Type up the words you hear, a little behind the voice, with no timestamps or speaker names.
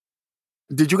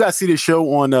Did you guys see the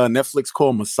show on Netflix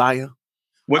called Messiah?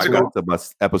 What's it called?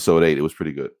 Episode 8. It was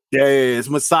pretty good. Yeah, it's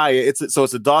Messiah. It's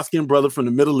a dark-skinned brother from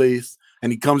the Middle East,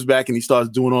 and he comes back and he starts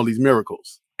doing all these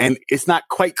miracles. And it's not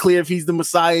quite clear if he's the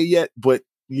Messiah yet, but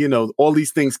all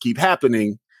these things keep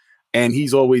happening, and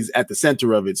he's always at the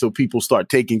center of it. So people start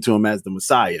taking to him as the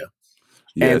Messiah.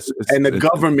 Yes, and the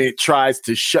government tries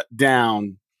to shut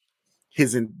down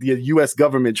the U.S.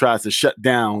 government tries to shut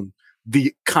down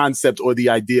the concept or the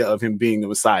idea of him being the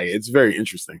Messiah. It's very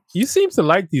interesting. You seem to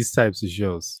like these types of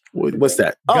shows. What's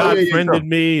that? God Friended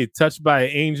Me, Touched by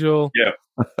an Angel. Yeah.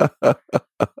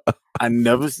 I did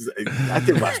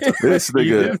watch this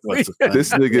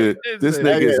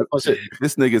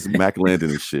nigga's Mac Landon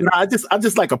and shit. No, I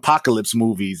just like apocalypse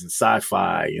movies and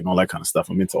sci-fi and all that kind of stuff.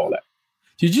 I'm into all that.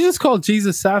 Did you just call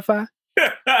Jesus sci-fi?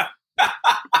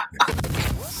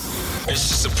 It's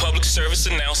just a public service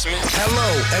announcement. Hello,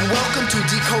 and welcome to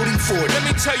Decoding 40. Let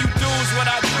me tell you dudes what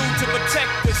I do to protect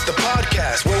this. The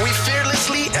podcast where we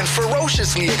fearlessly and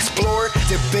ferociously explore,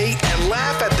 debate, and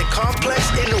laugh at the complex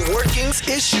inner workings,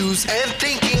 issues, and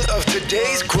thinking of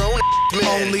today's grown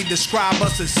men. Only describe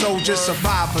us as soldiers,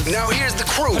 survivors. Now here's the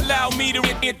crew. Allow me to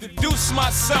introduce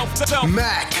myself.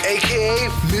 Mac, a.k.a.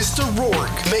 Mr.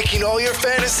 Rourke, making all your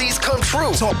fantasies come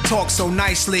true. Talk so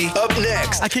nicely. Up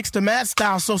next, I kicks the mad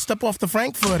style, so step off the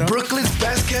Frankfurter. Brooklyn's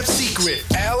best kept secret,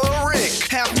 Alan Rick.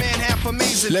 Half man, half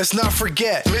amazing. Let's not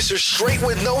forget Mr. Straight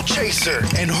with No Chaser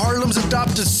and Harlem's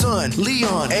adopted son,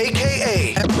 Leon,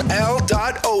 a.k.a.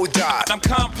 L.O. I'm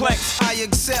complex. I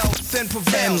excel, then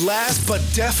prevail. And last but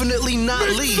definitely not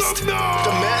least, the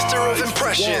master of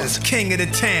impressions, king of the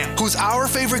town, who's our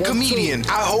favorite comedian.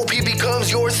 I hope he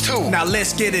becomes yours too. Now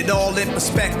let's get it all in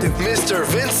perspective. Mr.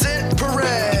 Vincent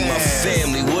Perez. My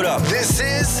family, what up? This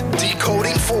is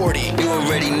Decoding 40. You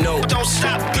already know. Don't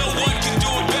stop. No one can do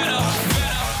it better.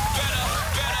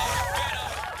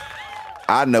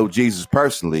 I know Jesus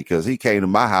personally because he came to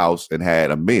my house and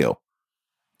had a meal.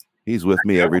 He's with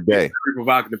me every day. Very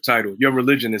provocative title. Your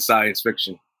religion is science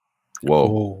fiction.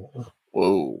 Whoa.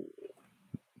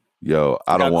 Yo,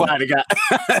 I don't want. I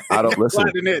don't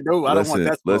listen. No, I don't want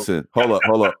that. Listen.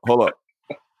 Hold up.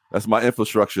 That's my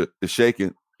infrastructure. It's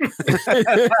shaking.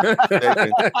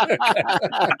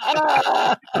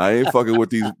 I ain't fucking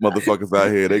with these motherfuckers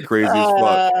out here. They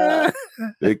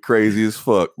crazy as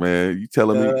fuck. Man. You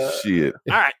telling me shit.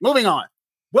 All right, moving on.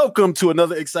 Welcome to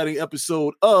another exciting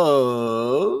episode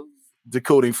of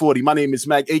Decoding 40. My name is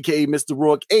Mac, aka Mr.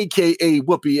 Rourke, aka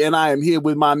Whoopi, and I am here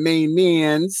with my main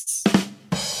mans.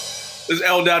 This is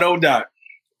L.O.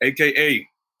 aka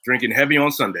Drinking Heavy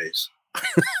on Sundays.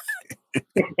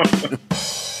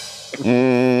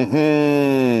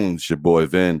 It's your boy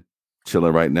Vin,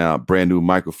 chilling right now. Brand new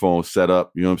microphone set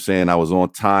up. You know what I'm saying? I was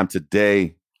on time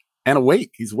today. And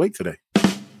awake. He's awake today.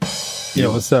 Yeah,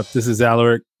 what's up? This is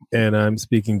Alaric, and I'm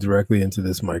speaking directly into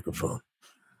this microphone.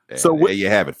 So there you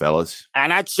have it, fellas.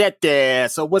 And I checked there.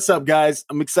 So what's up, guys?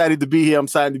 I'm excited to be here. I'm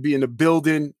excited to be in the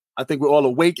building. I think we're all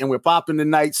awake and we're popping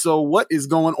tonight. So what is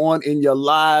going on in your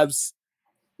lives?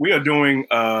 We are doing,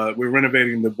 we're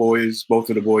renovating both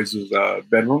of the boys'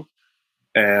 bedroom.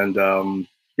 And,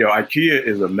 IKEA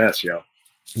is a mess, yo.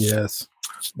 Yes.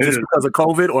 Just because of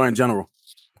COVID or in general?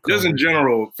 Just in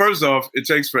general. First off, it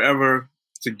takes forever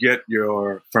to get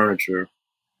your furniture.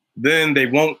 Then they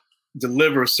won't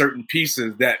deliver certain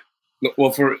pieces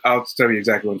I'll tell you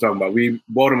exactly what I'm talking about. We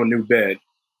bought them a new bed,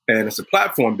 and it's a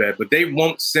platform bed, but they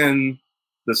won't send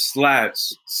the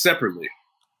slats separately.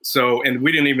 So, and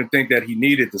we didn't even think that he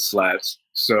needed the slats.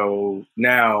 So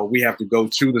now we have to go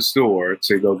to the store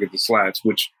to go get the slats,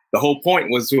 which the whole point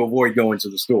was to avoid going to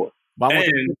the store.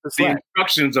 And the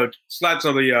instructions are slats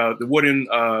are the wooden.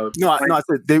 I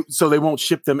said they won't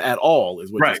ship them at all.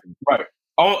 Is what right.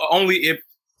 Only if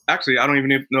actually I don't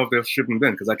even know if they'll ship them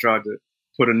then because I tried to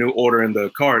put a new order in the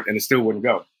cart and it still wouldn't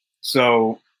go.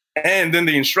 So and then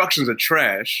the instructions are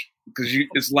trash because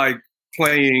it's like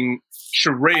playing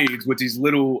charades with these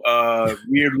little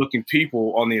weird looking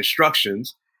people on the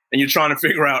instructions, and you're trying to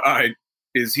figure out, all right,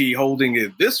 is he holding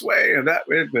it this way or that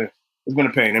way? It's been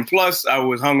a pain. And plus I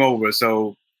was hungover,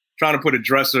 so trying to put a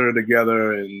dresser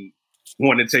together and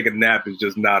wanting to take a nap is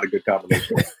just not a good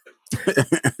combination.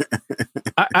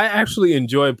 I actually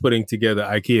enjoy putting together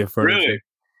IKEA furniture. Really?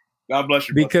 God bless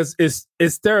you. Because it's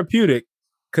therapeutic.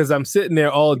 Because I'm sitting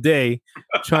there all day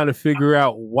trying to figure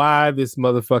out why this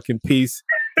motherfucking piece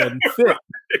doesn't fit.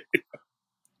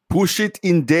 Push it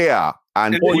in there,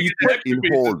 and or you put in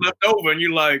hole left over, and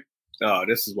you're like, "Oh,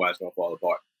 this is why it's gonna fall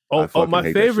apart." Oh,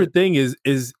 my favorite thing is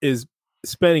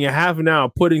spending a half an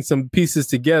hour putting some pieces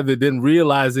together, then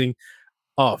realizing,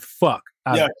 oh fuck,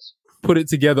 yes. put it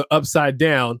together upside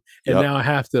down, and Yep. now I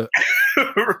have to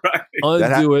Right.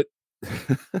 undo it.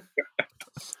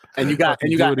 And you got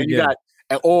Fucking do it again.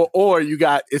 or you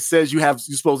got it says you're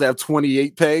supposed to have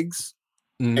 28 pegs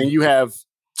Mhm. and you have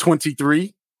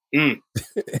 23. Mm.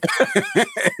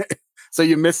 So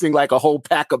you're missing like a whole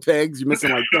pack of pegs. You're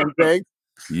missing like 10 pegs.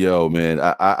 Yo, man,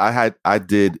 I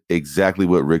did exactly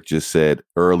what Rick just said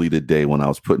early today when I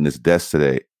was putting this desk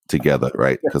together,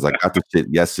 right? Because I got the shit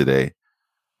yesterday.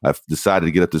 I decided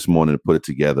to get up this morning and put it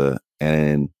together,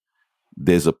 and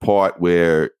there's a part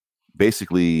where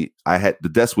basically the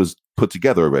desk was put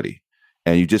together already,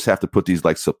 and you just have to put these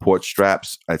like support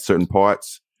straps at certain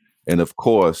parts, and of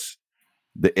course,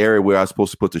 the area where I was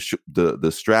supposed to put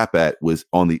the strap at was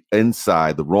on the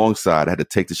inside, the wrong side. I had to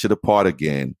take the shit apart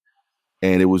again.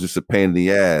 And it was just a pain in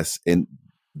the ass. And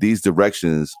these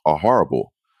directions are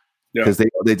horrible because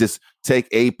they just take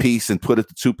a piece and put it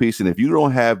to two pieces. And if you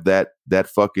don't have that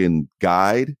fucking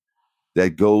guide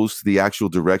that goes to the actual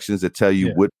directions that tell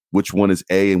you which one is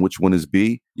A and which one is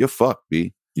B, you're fucked,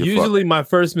 B. Usually my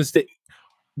first mistake,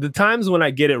 the times when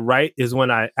I get it right is when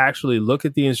I actually look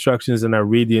at the instructions and I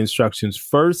read the instructions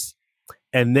first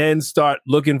and then start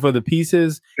looking for the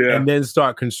pieces and then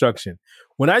start construction.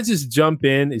 When I just jump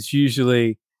in, it's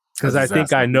usually because I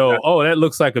think I know, that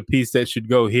looks like a piece that should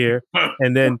go here.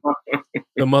 And then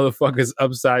the motherfucker's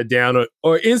upside down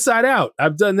or inside out.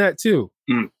 I've done that too.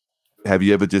 Have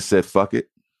you ever just said, fuck it?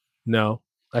 No,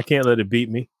 I can't let it beat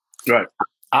me. Right.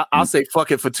 I'll say fuck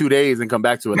it for 2 days and come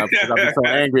back to it. I'll be so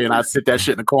angry and I sit that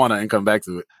shit in the corner and come back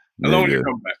to it. Alone you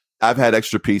come back. I've had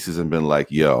extra pieces and been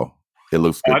like, yo, it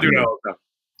looks good. I do know.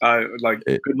 Good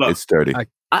luck. It's sturdy.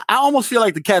 I almost feel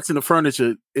like the cats in the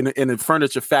furniture in the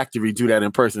furniture factory do that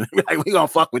in person. Like, we gonna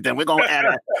fuck with them. We're gonna add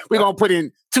we're gonna put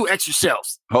in 2 extra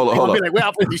shelves. Hold on. Be like, where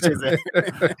I put these shits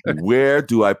at? Where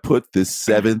do I put this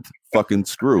 7th fucking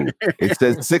screw? It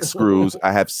says 6 screws.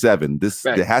 I have 7.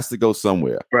 It has to go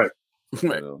somewhere. Right.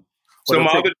 Right. So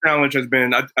my other challenge has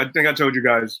been, I think I told you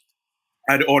guys,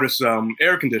 I had to order some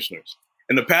air conditioners.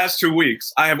 In the past 2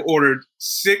 weeks, I have ordered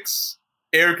 6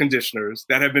 air conditioners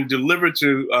that have been delivered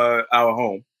to our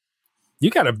home. You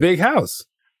got a big house.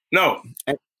 No.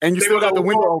 And you still got the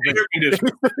window open. Air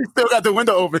conditioner. You still got the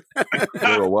window open.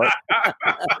 What?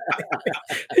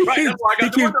 He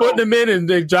keeps putting them in and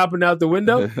they're dropping out the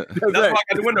window. That's why I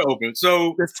got the window open.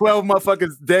 So there's 12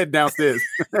 motherfuckers dead downstairs.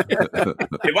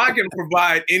 If I can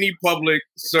provide any public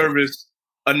service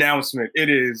announcement, it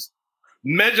is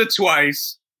measure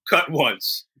twice, cut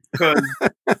once. Because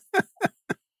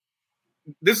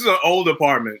this is an old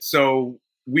apartment, so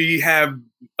we have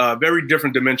very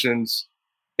different dimensions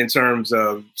in terms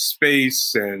of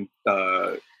space and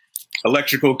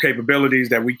electrical capabilities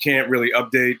that we can't really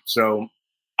update. So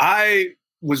I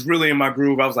was really in my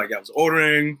groove. I was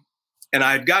ordering, and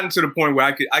I had gotten to the point where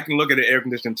I can look at the air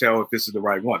conditioner and tell if this is the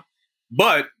right one.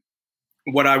 But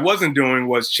what I wasn't doing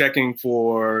was checking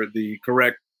for the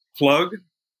correct plug.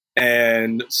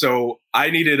 And so I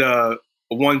needed a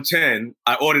 110.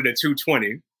 I ordered a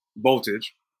 220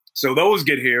 voltage. So those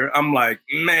get here. I'm like,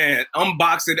 man,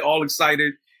 unbox it, all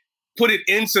excited, put it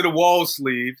into the wall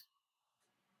sleeve,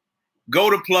 go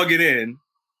to plug it in.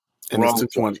 And it's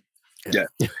 220. Yeah.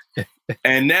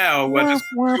 And now I just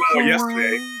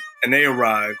yesterday, and they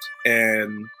arrived,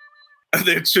 and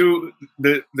they're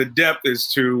the depth is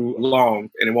too long,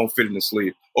 and it won't fit in the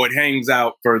sleeve, or it hangs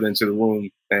out further into the room,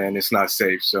 and it's not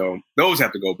safe. So those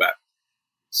have to go back.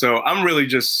 So I'm really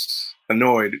just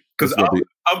annoyed because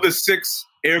of the 6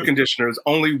 air conditioners,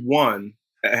 only one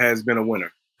has been a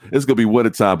winner. It's gonna be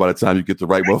winter time by the time you get the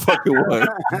right motherfucking one.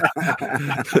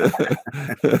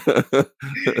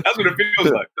 That's what it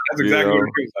feels like. That's exactly what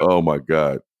it feels like. Oh my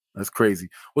God. That's crazy.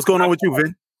 What's going on with you,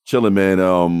 Vin? Chilling, man.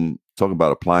 Talking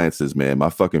about appliances, man. My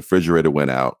fucking refrigerator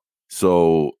went out.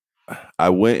 So I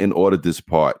went and ordered this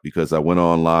part because I went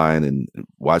online and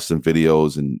watched some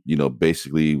videos and,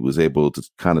 basically was able to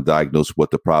kind of diagnose what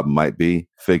the problem might be.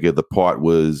 Figured the part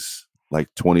was like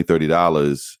 $20,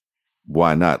 $30.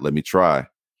 Why not? Let me try.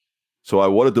 So I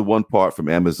ordered the one part from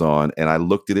Amazon and I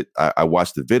looked at it. I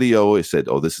watched the video. It said,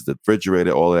 oh, this is the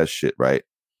refrigerator, all that shit, right?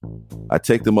 I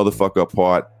take the motherfucker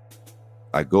apart.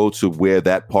 I go to where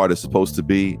that part is supposed to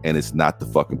be, and it's not the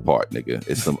fucking part, nigga.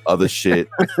 It's some other shit.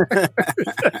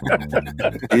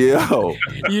 Yo.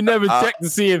 You never checked to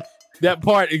see if that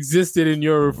part existed in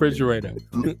your refrigerator.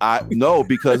 No,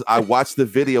 because I watched the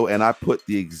video and I put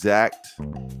the exact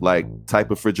type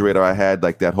of refrigerator I had,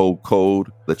 like that whole code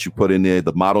that you put in there,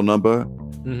 the model number,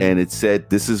 and it said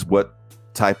this is what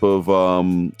type of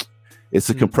it's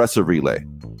a compressor relay.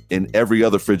 And every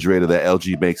other refrigerator that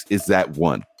LG makes is that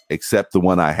one, except the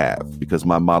one I have, because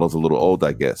my model's a little old,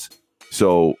 I guess.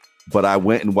 So, but I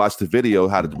went and watched the video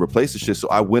how to replace the shit. So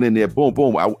I went in there, boom,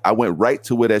 boom. I went right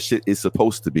to where that shit is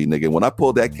supposed to be, nigga. When I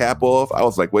pulled that cap off, I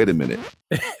was like, wait a minute.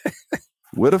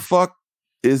 Where the fuck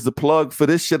is the plug for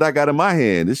this shit I got in my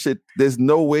hand? This shit, there's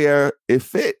nowhere it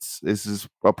fits. This is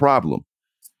a problem.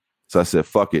 So I said,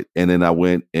 fuck it. And then I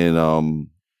went and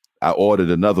I ordered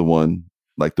another one,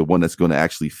 like the one that's going to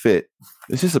actually fit.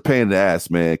 It's just a pain in the ass,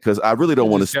 man, because I really don't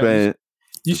want to spend.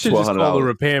 You should just call a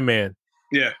repairman.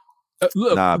 Yeah.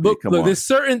 Look. There's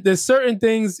certain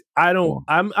things I don't.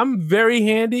 I'm very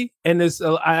handy, and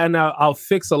I'll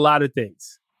fix a lot of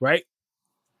things. Right.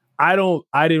 I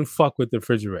didn't fuck with the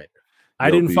refrigerator. I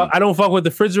don't fuck with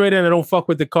the refrigerator, and I don't fuck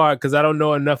with the car because I don't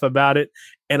know enough about it,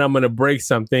 and I'm gonna break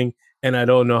something, and I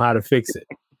don't know how to fix it.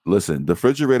 Listen, the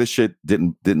refrigerator shit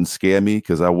didn't scare me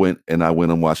because I went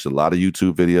and watched a lot of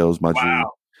YouTube videos, my G,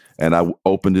 and I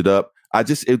opened it up.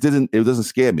 It doesn't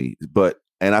scare me,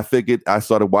 and I figured I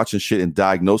started watching shit and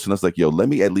diagnosing. I was like, yo, let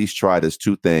me at least try this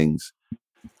 2 things.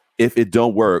 If it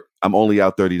don't work, I'm only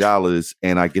out $30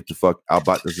 and I get the fuck out.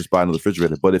 Let's just buy another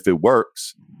refrigerator. But if it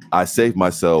works, I save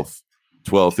myself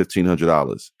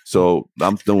 $1,500. So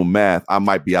I'm doing math. I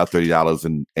might be out $30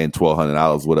 and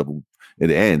 $1,200, whatever, in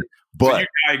the end. But so you're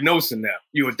diagnosing now.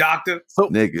 You a doctor?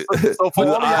 Nigga. So for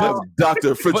all I have doctor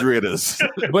refrigerators.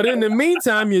 But in the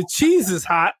meantime, your cheese is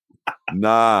hot.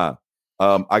 Nah.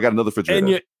 I got another refrigerator.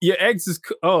 And your eggs is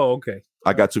okay.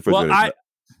 I got 2 refrigerators. Well,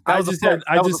 I just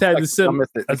had a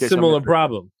similar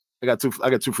problem. I got two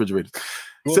refrigerators.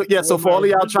 So for all of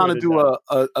y'all trying to do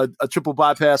a triple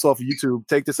bypass off of YouTube,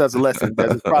 take this as a lesson.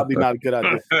 That is probably not a good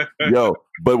idea. Yo,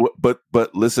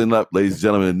 but listen up, ladies and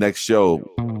gentlemen. The next show.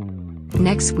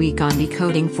 Next week on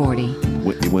Decoding 40.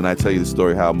 When I tell you the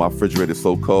story how my refrigerator is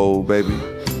so cold, baby.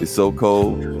 It's so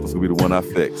cold. It's gonna be the one I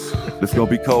fix. It's gonna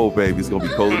be cold, baby. It's gonna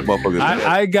be cold as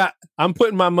motherfucker. I'm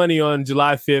putting my money on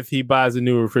July 5th. He buys a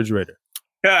new refrigerator.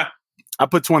 Yeah, I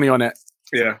put 20 on that.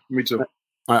 Yeah, me too.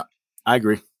 I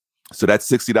agree. So that's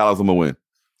 $60 I'm gonna win.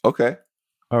 Okay.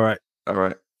 All right.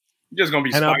 You're just gonna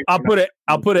be. And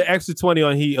I'll put an extra 20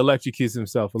 on. He electrocutes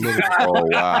himself a little bit. Oh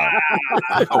wow.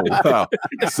 Oh wow.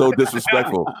 So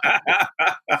disrespectful.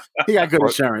 He got good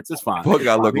insurance. It's fine. What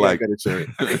I look like? Good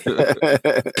insurance.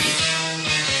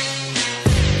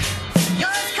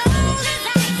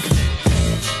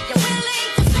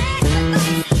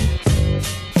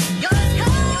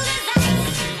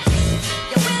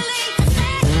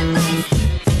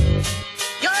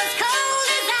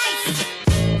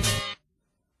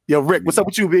 Yo, Rick, what's up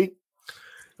with you, B?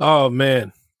 Oh,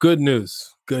 man. Good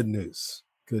news.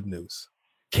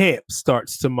 Camp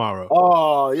starts tomorrow.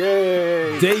 Oh,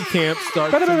 yay. Day camp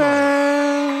starts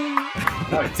tomorrow.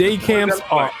 Day camps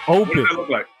are open. What does that look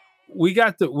like? We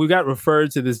got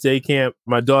referred to this day camp.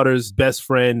 My daughter's best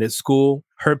friend at school,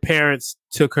 her parents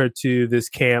took her to this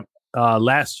camp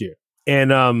last year.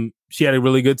 And she had a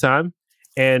really good time.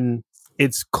 And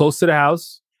it's close to the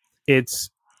house. It's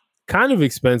kind of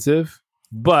expensive.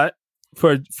 But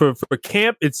for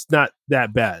camp, it's not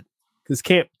that bad because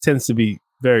camp tends to be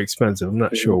very expensive. I'm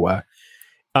not sure why.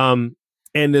 And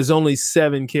there's only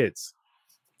 7 kids.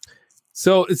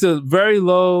 So it's a very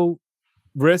low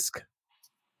risk.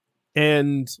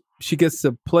 And she gets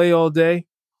to play all day.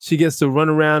 She gets to run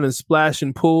around and splash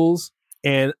in pools.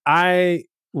 And I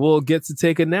will get to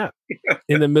take a nap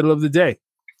in the middle of the day.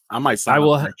 I might sign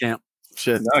up for camp.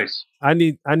 Shit. Nice. I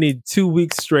need 2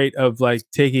 weeks straight of like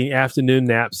taking afternoon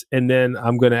naps, and then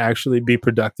I'm gonna actually be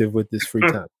productive with this free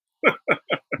time.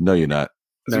 No, you're not.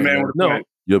 No,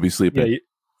 you'll be sleeping. Yeah,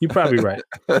 you're probably right.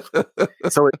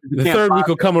 So the third week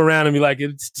will come around and be like,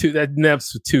 that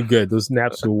naps were too good. Those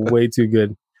naps were way too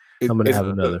good. I'm gonna have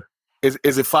another.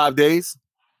 Is it 5 days?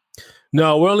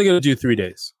 No, we're only gonna do 3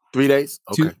 days. 3 days?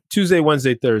 Okay. Tuesday,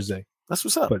 Wednesday, Thursday. That's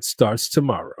what's up. But starts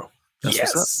tomorrow. That's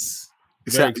yes. what's up.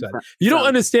 Very excited. You don't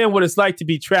understand what it's like to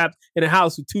be trapped in a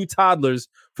house with 2 toddlers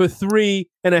for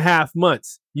 3.5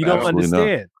 months. You don't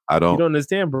understand. I don't. You don't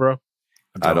understand, bro.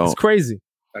 I don't. It's crazy.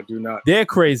 I do not. They're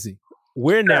crazy.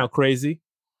 We're now crazy.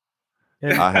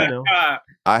 And,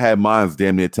 I had mine's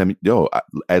damn near 10.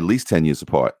 At least 10 years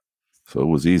apart. So it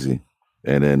was easy.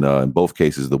 And then in both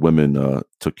cases, the women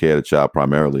took care of the child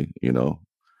primarily. You know.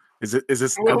 Is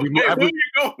this? Where are you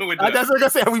going with that? That's what I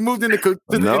said. Have we moved into the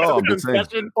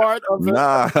confession part of it?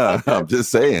 Nah, I'm just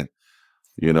saying.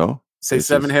 You know, say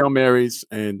 7 Hail Marys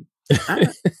and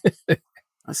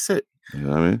that's it. You know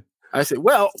what I mean? I said,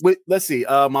 well, let's see.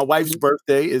 My wife's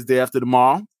birthday is day after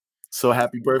tomorrow, so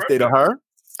happy birthday to her.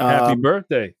 Happy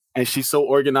birthday! And she's so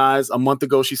organized. A month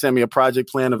ago, she sent me a project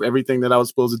plan of everything that I was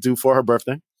supposed to do for her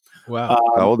birthday. Wow!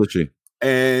 How old is she?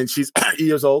 And she's 8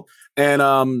 years old. And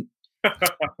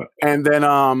and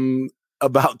then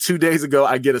about 2 days ago,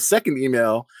 I get a second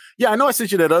email. Yeah, I know I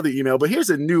sent you that other email, but here's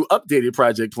a new updated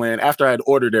project plan after I had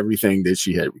ordered everything that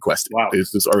she had requested. Wow.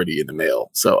 It's just already in the mail.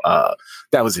 So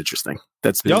that was interesting.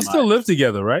 That's Y'all still live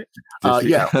together, right?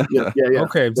 yeah.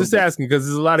 Okay, just asking because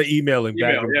there's a lot of emailing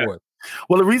back and forth.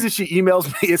 Well, the reason she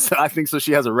emails me is I think so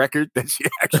she has a record that she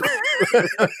actually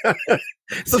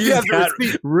so She's she has got a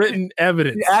receipt. written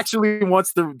evidence. She actually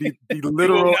wants the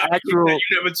literal actual You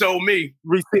never told me.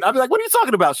 receipt. I'd be like, "What are you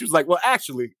talking about?" She was like, "Well,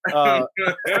 actually, I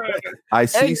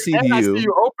CC'd and I you. see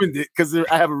you opened it because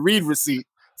I have a read receipt,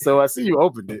 so I see you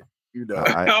opened it. You know,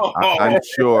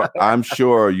 I'm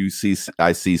sure you see.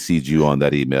 I CC'd you on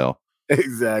that email.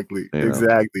 exactly.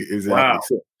 Wow.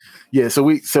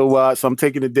 So I'm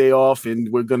taking a day off, and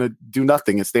we're gonna do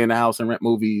nothing and stay in the house and rent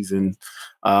movies. And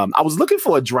I was looking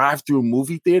for a drive-through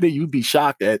movie theater. You'd be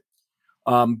shocked at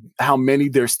how many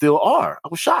there still are. I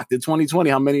was shocked in 2020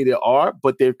 how many there are,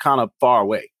 but they're kind of far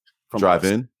away from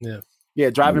Drive-in. Yeah,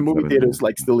 drive-in movie theaters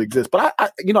like still exist. But I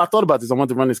thought about this. I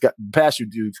wanted to run this guy past you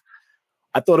dudes.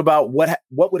 I thought about what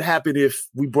would happen if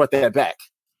we brought that back.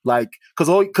 Like,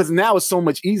 because now it's so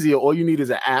much easier. All you need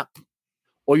is an app.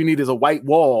 All you need is a white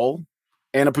wall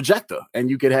and a projector,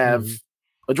 and you could have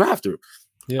a drive-through.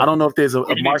 Yeah. I don't know if there's a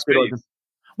market.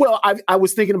 Well, I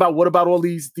was thinking about what about all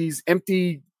these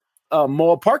empty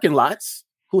mall parking lots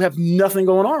who have nothing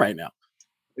going on right now.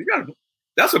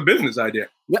 That's a business idea.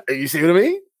 Yeah, you see what I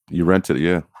mean? You rented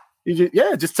it,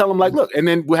 yeah. Just tell them like, look, and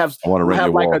then we'll have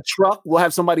a truck. We'll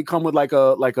have somebody come with like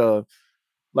a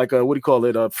what do you call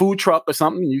it? A food truck or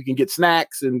something. You can get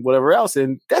snacks and whatever else,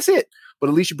 and that's it. But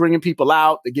at least you're bringing people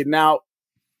out. They're getting out.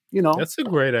 You know, that's a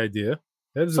great idea.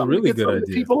 That is a really good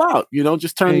idea. People out. You know,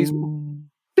 just turn these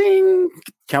bing.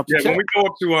 Count the check. When we go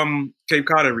up to Cape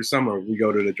Cod every summer, we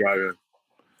go to the drive-in.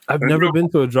 I've never been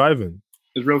to a drive-in.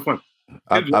 It's real fun.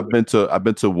 I've been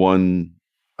to one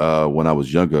when I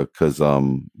was younger because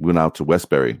we went out to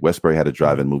Westbury. Westbury had a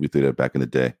drive-in movie theater back in the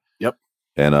day. Yep.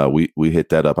 And we hit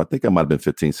that up. I think I might have been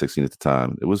 15, 16 at the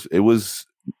time. It was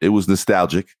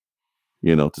nostalgic,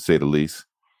 to say the least.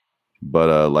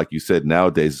 But like you said,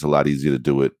 nowadays it's a lot easier to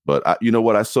do it. But you know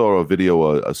what? I saw a video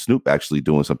of Snoop actually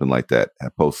doing something like that. I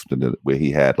posted it where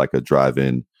he had like a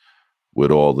drive-in with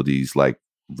all of these like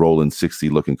rolling 60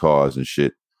 looking cars and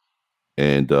shit.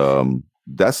 And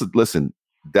that's a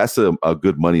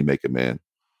good money maker, man.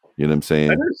 You know what I'm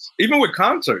saying? Even with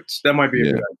concerts, that might be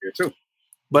a good idea too.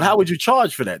 But how would you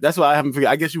charge for that? That's why I haven't figured.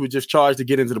 I guess you would just charge to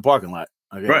get into the parking lot.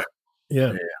 Right. Yeah.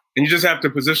 And you just have to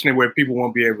position it where people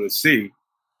won't be able to see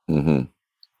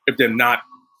if they're not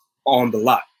on the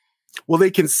lot. Well,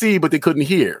 they can see, but they couldn't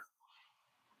hear.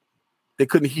 They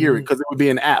couldn't hear it because it would be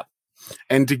an app.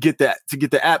 And to get the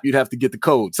app, you'd have to get the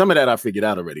code. Some of that I figured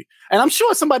out already. And I'm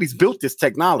sure somebody's built this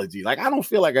technology. Like, I don't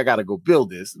feel like I got to go build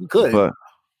this. We could.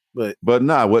 But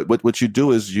nah, what you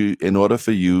do is in order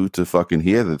for you to fucking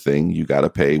hear the thing, you got to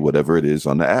pay whatever it is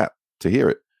on the app to hear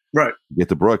it. Right. Get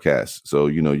the broadcast. So,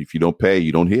 if you don't pay,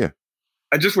 you don't hear.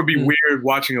 It just would be weird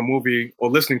watching a movie or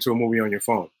listening to a movie on your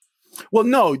phone. Well,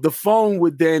 no, the phone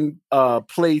would then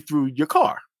play through your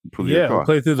car. Play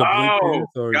through the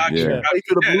Bluetooth. Gotcha. Play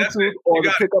through the Bluetooth or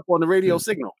to pick up on the radio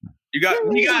signal. We got it.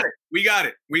 We got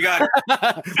it.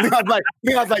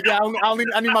 Leon's like, yeah,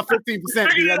 I need my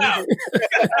 15%.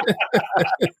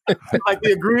 Like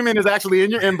the agreement is actually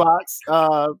in your inbox.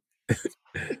 I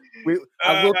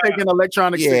will take an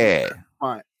electronic signal.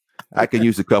 Fine. I can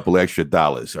use a couple extra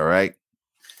dollars. All right.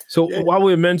 So while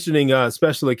we're mentioning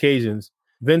special occasions,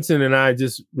 Vincent and I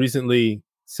just recently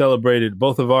celebrated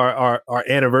both of our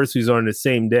anniversaries on the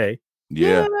same day.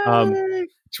 Yeah.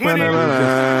 20.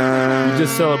 We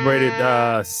just celebrated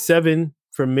 7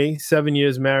 for me, 7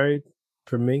 years married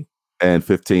for me. And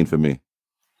 15 for me.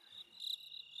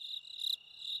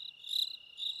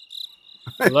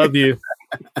 I love you.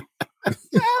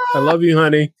 I love you,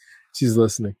 honey. She's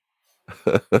listening.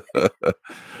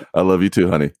 I love you too,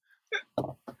 honey.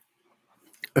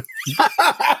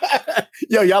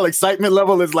 Yo, y'all excitement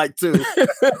level is like 2.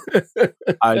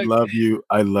 I love you,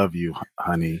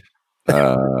 honey.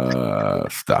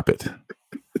 Stop it.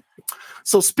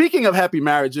 So speaking of happy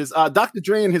marriages, Dr.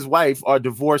 Dre and his wife are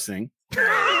divorcing.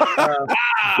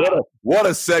 What a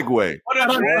segue. What a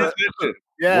transition.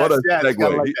 What a segue. Like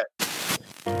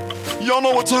y'all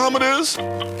know what time it is?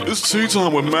 It's tea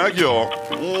time with Mac, y'all.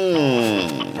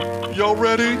 Y'all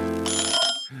ready?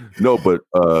 No, but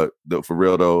for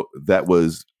real though, that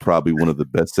was probably one of the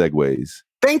best segues.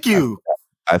 Thank you.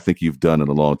 I think you've done in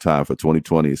a long time for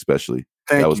 2020, especially.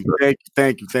 Thank you,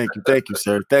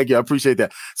 sir. Thank you. I appreciate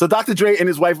that. So Dr. Dre and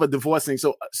his wife are divorcing.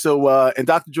 And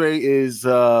Dr. Dre is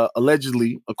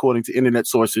allegedly, according to internet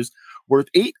sources, worth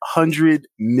 $800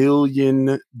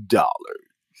 million.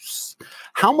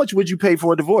 How much would you pay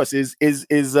for a divorce? Is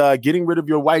getting rid of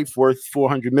your wife worth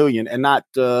 $400 million, and not?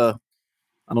 I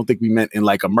don't think we meant in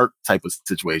like a Merc type of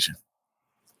situation.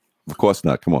 Of course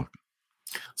not. Come on.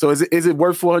 So is it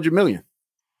worth $400 million?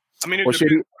 I mean, or should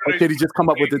he just come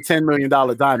up with a $10 million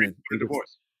diamond?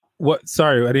 Divorce. What?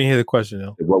 Sorry, I didn't hear the question.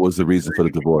 Now, what was the reason for the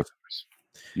divorce?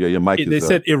 Yeah, your mic. They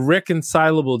said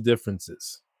irreconcilable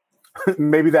differences.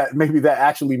 maybe that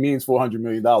actually means $400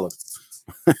 million.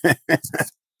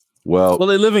 Well,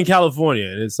 they live in California,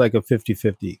 and it's like a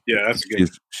 50-50. Yeah, that's good.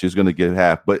 She's going to get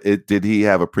half. But did he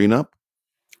have a prenup?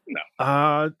 No.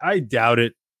 I doubt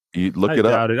it. You look it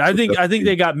up. I think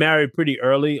they got married pretty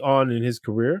early on in his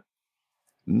career.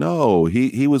 No,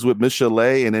 he was with Miss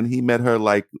Chalet, and then he met her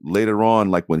like later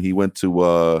on, like when he went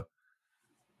to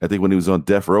I think when he was on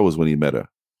Death Row is when he met her.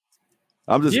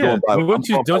 I'm just going by.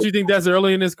 Don't you think that's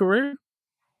early in his career?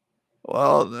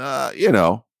 Well, you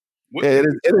know, it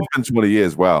has been 20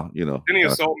 years. Wow, you know. Didn't he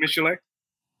assault Miss Chalet?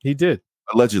 He did.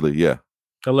 Allegedly, yeah.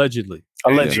 Allegedly.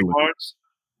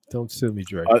 Don't sue me,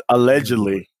 Dre.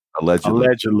 Allegedly. I'm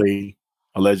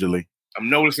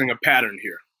noticing a pattern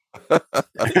here.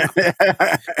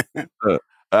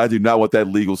 I do not want that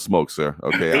legal smoke, sir.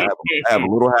 Okay, I have a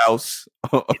little house,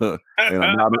 and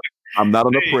I'm not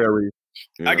on the prairie.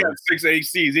 I got 6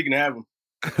 ACs. He can have them.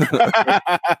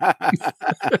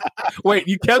 Wait,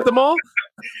 you count them all?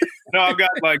 No, I've got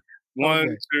like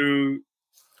 1, 2.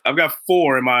 I've got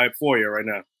 4 in my foyer right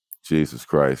now. Jesus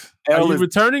Christ! Are you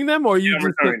returning them, or are you just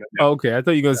returning them? Yeah. Okay, I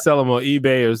thought you were gonna sell them on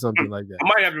eBay or something like that.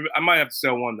 I might have to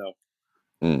sell one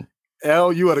though.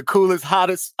 L, you are the coolest, hot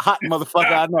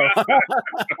motherfucker I know.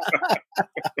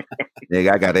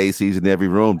 Nigga, I got ACs in every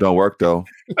room. Don't work though.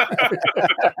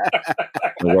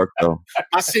 Don't work though.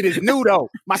 My shit is new though.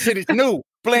 My shit is new.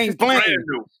 Bling bling.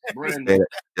 Brand new.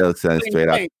 Yo, son, straight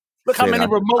out. Look how many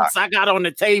remotes I got on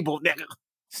the table, nigga.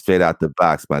 Straight out the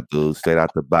box, my dude. Straight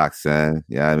out the box, son.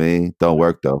 You know what I mean? Don't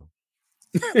work though.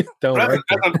 Don't work.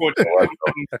 That's unfortunate.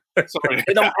 Sorry.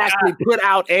 They don't actually put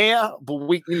out air, but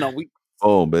we.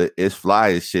 Oh, but it's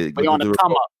fly as shit. We on the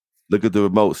come up. Look at the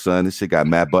remote, son. This shit got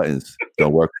mad buttons.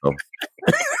 Don't work though.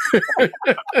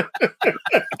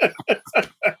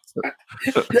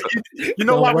 You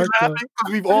know why we're laughing?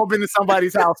 Because we've all been to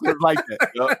somebody's house like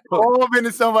that. We've all been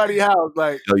to somebody's house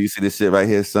like. Yo, you see this shit right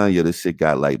here, son? Yo, this shit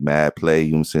got like mad play.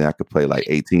 You know what I'm saying? I could play like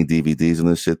 18 DVDs on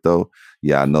this shit though.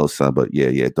 Yeah, I know, son, but yeah,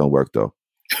 it don't work though.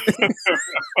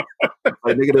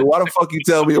 Like, nigga, then why the fuck you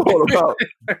tell me all about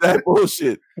that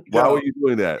bullshit? Why were you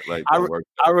doing that? Like, I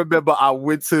remember I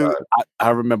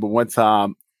remember one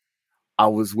time I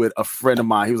was with a friend of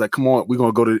mine. He was like, "Come on, we're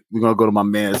gonna go to my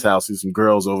man's house. There's some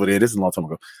girls over there." This is a long time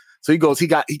ago. So he goes, he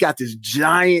got this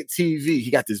giant TV.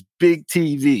 He got this big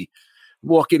TV.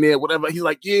 Walk in there, whatever. He's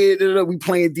like, "Yeah, we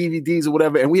playing DVDs or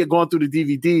whatever." And we had gone through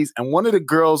the DVDs, and one of the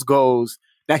girls goes,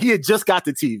 now he had just got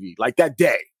the TV, like that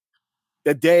day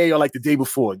or like the day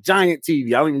before. Giant TV.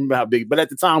 I don't even remember how big, but at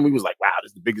the time we was like, wow, this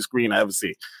is the biggest screen I ever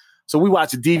seen. So we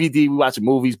watch a DVD, we watch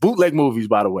movies, bootleg movies,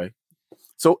 by the way.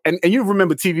 So, and you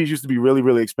remember TVs used to be really,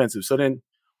 really expensive. So then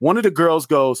one of the girls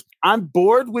goes, "I'm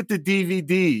bored with the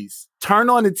DVDs. Turn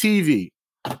on the TV."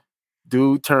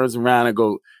 Dude turns around and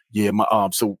go, "Yeah, my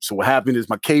so what happened is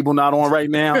my cable not on right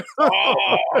now."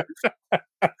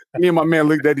 Me and my man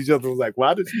looked at each other and was like,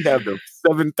 "Why does he have the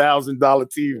 $7,000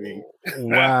 TV?"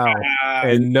 Wow.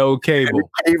 And no cable. And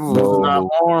the cable was not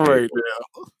on right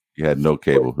now. You had no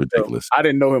cable. Ridiculous. I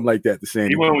didn't know him like that.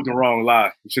 He went with the wrong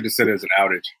lie. He should have said it was an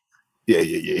outage. Yeah.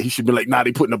 He should be like, "Nah,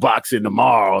 they putting the box in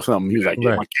tomorrow or something." He was like,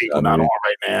 "Yeah, my cable not on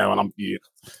right now," and I'm yeah.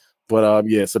 But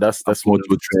yeah, so that's going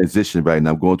through a transition right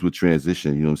now. I'm going through a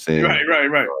transition. You know what I'm saying?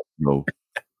 Right. No,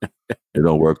 it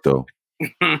don't work though.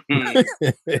 It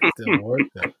don't work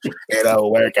though. It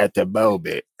don't work at the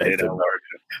moment. It don't work.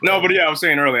 No, but yeah, I was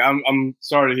saying earlier, I'm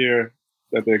sorry to hear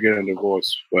that they're getting a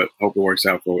divorce, but hope it works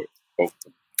out for both.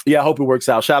 Yeah, I hope it works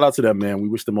out. Shout out to them, man. We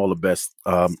wish them all the best.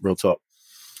 Real talk.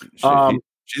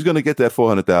 She's gonna get that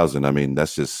 400,000. I mean,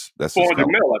 that's 400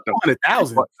 mil.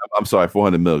 400,000. I'm sorry,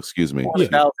 400 mil. Excuse me.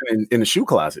 400,000 in the shoe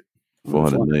closet.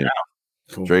 400 million.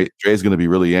 Cool. Dre's gonna be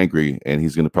really angry, and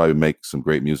he's gonna probably make some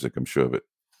great music. I'm sure of it.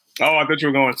 Oh, I thought you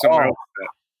were going somewhere else.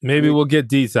 Maybe we'll get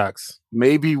Detox.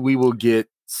 Maybe we will get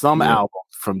some album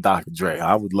from Dr. Dre.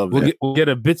 I would love that. We'll get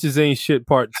a Bitches Ain't Shit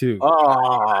Part 2.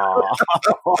 Oh.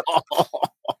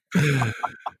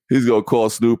 He's gonna call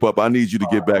Snoop up. "I need you to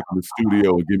get back in the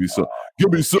studio and give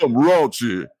me some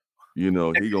raunchy." You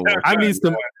know, he gonna.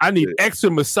 I need extra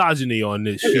misogyny on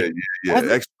this shit. Yeah,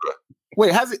 extra.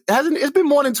 Wait, hasn't it's been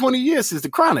more than 20 years since the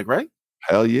Chronic, right?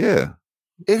 Hell yeah.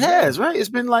 It has, right? It's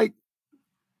been like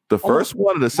The first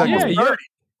one or the second Yeah, one? you're,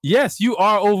 yes, you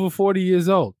are over 40 years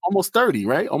old. Almost 30,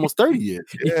 right? Almost 30 years.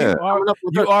 Yeah.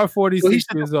 You are 46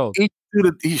 years old. He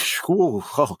should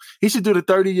do the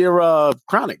 30-year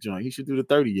chronic joint. He should do the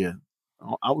 30-year.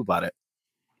 I would buy that.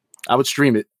 I would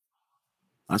stream it.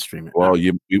 I'd stream it. Well,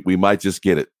 we might just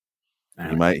get it.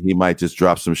 He might just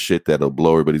drop some shit that'll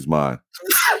blow everybody's mind.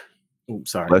 Ooh,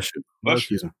 sorry. Bless you.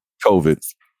 Excuse me. COVID.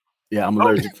 Yeah, I'm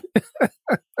allergic.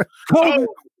 COVID.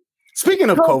 Speaking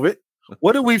of COVID,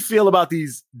 what do we feel about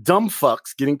these dumb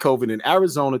fucks getting COVID in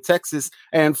Arizona, Texas,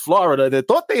 and Florida that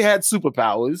thought they had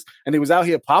superpowers and they was out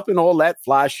here popping all that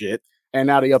fly shit, and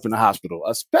now they up in the hospital?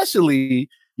 Especially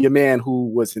your man who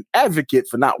was an advocate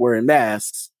for not wearing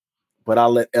masks. But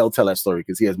I'll let L tell that story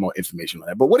because he has more information on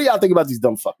that. But what do y'all think about these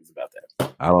dumb fuckers about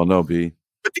that? I don't know, B.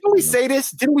 But didn't we say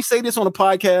this? Didn't we say this on a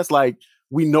podcast? Like,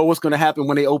 we know what's going to happen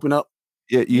when they open up?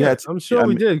 Yeah, I'm sure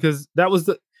we did, because that was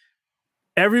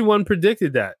everyone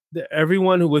predicted that.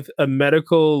 Everyone who with a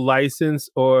medical license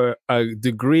or a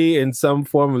degree in some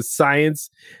form of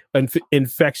science and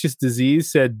infectious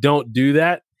disease said, don't do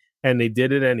that. And they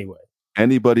did it anyway.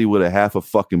 Anybody with a half a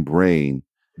fucking brain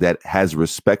that has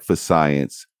respect for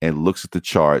science and looks at the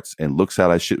charts and looks how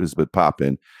that shit has been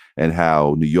popping and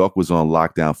how New York was on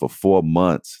lockdown for 4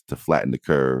 months to flatten the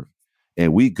curve.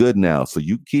 And we good now. So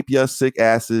you keep your sick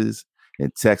asses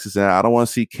in Texas. And I don't want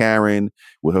to see Karen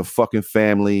with her fucking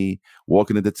family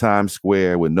walking into Times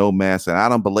Square with no mask. And I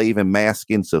don't believe in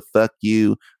masking. So fuck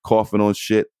you, coughing on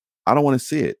shit. I don't want to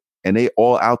see it. And they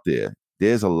all out there.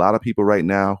 There's a lot of people right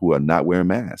now who are not wearing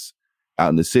masks. Out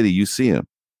in the city, you see them.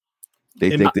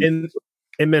 They think in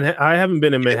Manhattan. I haven't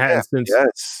been in Manhattan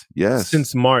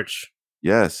since March.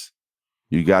 Yes.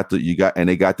 And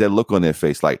they got that look on their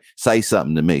face like, say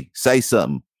something to me. Say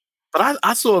something. But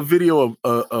I saw a video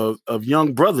of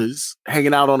young brothers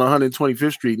hanging out on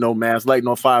 125th Street, no mask, lighting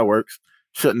off fireworks,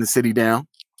 shutting the city down.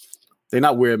 They're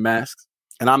not wearing masks.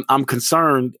 And I'm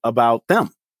concerned about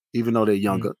them, even though they're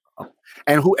younger.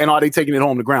 And are they taking it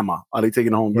home to grandma? Are they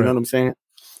taking it home? You know what I'm saying?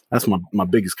 That's my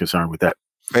biggest concern with that.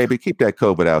 Baby, keep that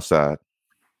COVID outside.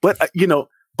 But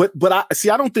but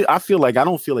I feel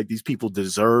like these people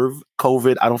deserve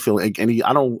COVID. I don't feel like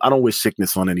I don't wish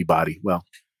sickness on anybody. Well,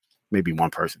 maybe one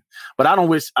person, but I don't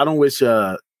wish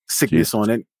sickness on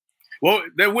it. Well,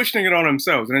 they're wishing it on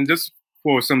themselves. And then just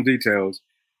for some details,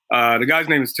 the guy's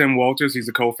name is Tim Walters. He's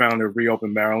the co-founder of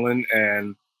Reopen Maryland,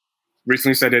 and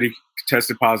recently said that he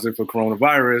tested positive for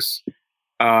coronavirus.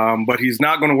 But he's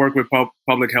not going to work with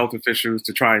public health officials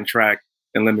to try and track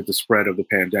and limit the spread of the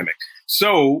pandemic.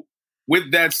 So,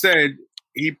 with that said,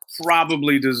 he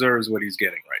probably deserves what he's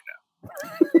getting right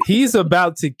now. He's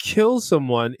about to kill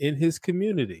someone in his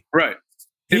community. Right.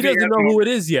 He doesn't know who it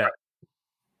is yet.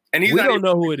 And we don't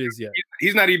know who it is yet.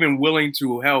 He's not even willing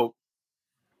to help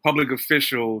public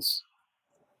officials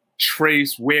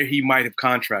trace where he might have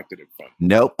contracted it from.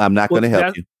 Nope, I'm not going to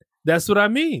help you. That's what I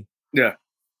mean. Yeah.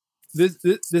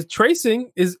 This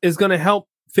tracing is going to help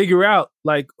figure out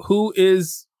like who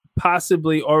is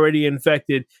possibly already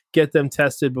infected, get them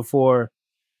tested before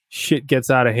shit gets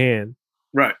out of hand.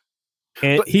 Right.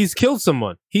 And he's killed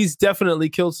someone. He's definitely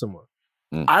killed someone.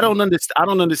 Mm-hmm. I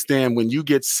don't understand when you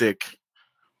get sick,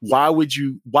 why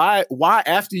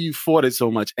after you fought it so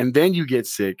much and then you get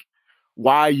sick,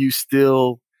 why you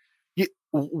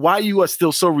are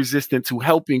still so resistant to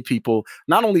helping people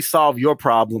not only solve your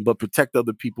problem, but protect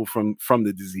other people from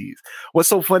the disease. What's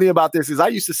so funny about this is I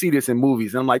used to see this in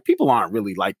movies and I'm like, people aren't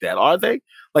really like that, are they?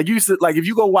 Like if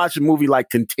you go watch a movie like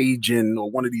Contagion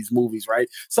or one of these movies, right?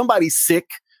 Somebody's sick,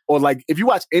 or like if you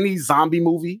watch any zombie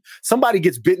movie, somebody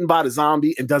gets bitten by the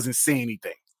zombie and doesn't say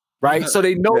anything, right? So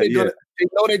they know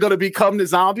they're gonna become the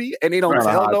zombie and they don't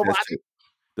tell nobody.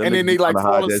 And then they like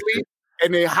fall asleep.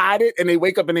 And they hide it, and they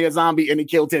wake up and they're a zombie, and they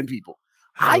kill 10 people.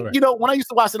 When I used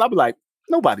to watch it, I'd be like,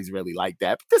 nobody's really like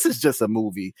that. But this is just a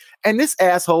movie, and this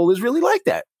asshole is really like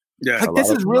that. Yeah, like this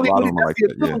is really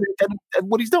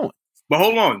what he's doing. But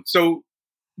hold on. So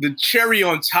the cherry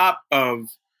on top of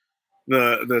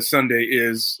the Sunday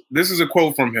is this is a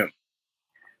quote from him.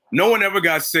 No one ever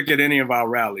got sick at any of our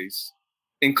rallies,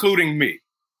 including me.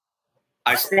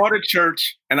 I start a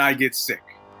church and I get sick.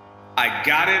 I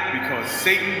got it because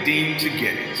Satan deemed to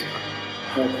get it.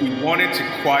 Or he wanted to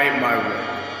quiet my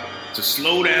will, to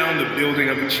slow down the building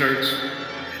of the church.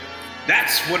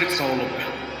 That's what it's all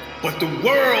about. But the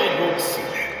world won't see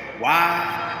that.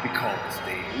 Why? Because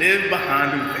they live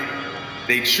behind a veil.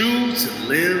 They choose to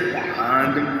live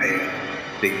behind a veil.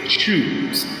 They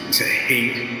choose to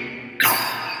hate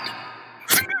God.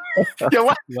 Yo,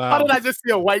 How did I just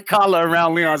see a white collar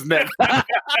around Leon's neck?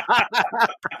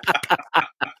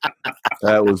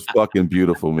 That was fucking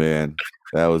beautiful, man.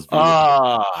 That was This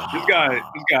guy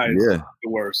is the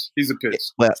worst. He's a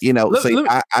piss. Well,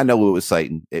 I know what was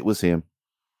citing. It was him,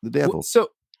 the devil. So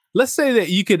let's say that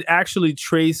you could actually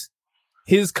trace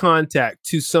his contact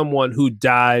to someone who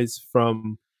dies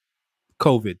from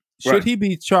COVID. Should he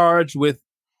be charged with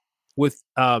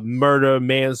murder,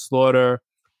 manslaughter?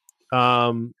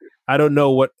 I don't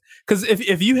know what, because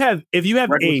if you have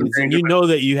AIDS and you know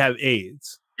that you have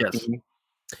AIDS, yes,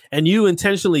 and you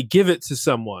intentionally give it to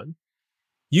someone,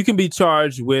 you can be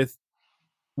charged with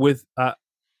I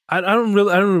don't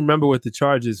remember what the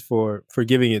charge is for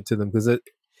giving it to them, because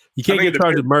you can't get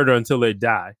charged with murder until they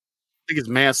die. I think it's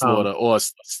manslaughter or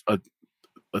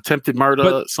attempted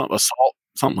murder, assault,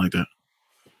 something like that.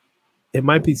 It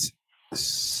might be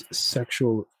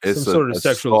sexual, it's some sort of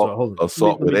sexual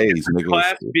assault with AIDS.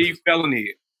 Class B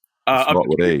felony, up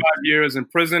to 25 years in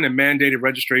prison and mandated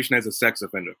registration as a sex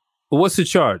offender. What's the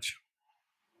charge?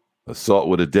 Assault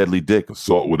with a deadly dick.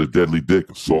 Assault with a deadly dick.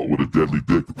 Assault with a deadly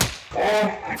dick.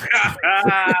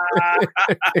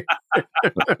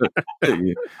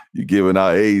 You giving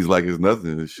out AIDS like it's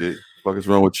nothing and shit. What the fuck is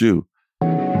wrong with you?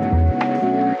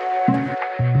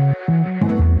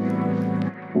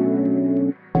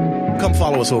 Come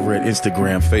follow us over at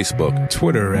Instagram, Facebook,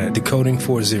 Twitter at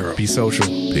Decoding40. Be social.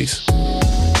 Peace.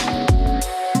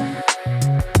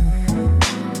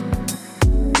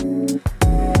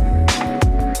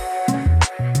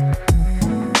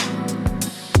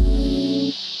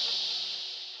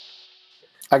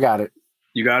 I got it.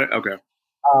 You got it? Okay.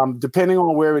 Depending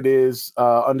on where it is,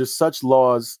 under such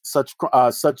laws,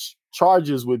 such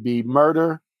charges would be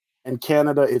murder. In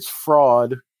Canada, it's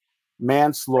fraud,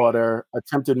 manslaughter,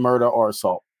 attempted murder, or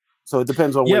assault. So it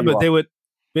depends on where you are. They would,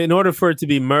 in order for it to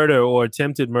be murder or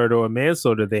attempted murder or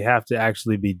manslaughter, they have to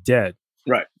actually be dead.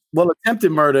 Right. Well,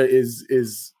 attempted murder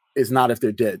is not if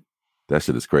they're dead. That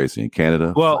shit is crazy. In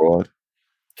Canada, well, fraud.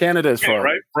 Canada is fraud.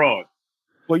 Right? Fraud.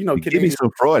 Well, give me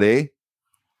some fraud, eh?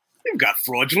 You've got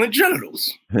fraudulent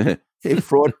genitals. Hey,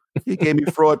 fraud. He gave me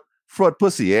fraud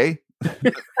pussy, eh?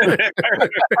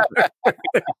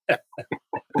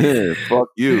 Yeah, fuck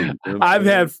you. I've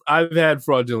had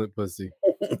fraudulent pussy.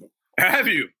 Have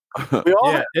you?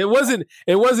 Yeah, it wasn't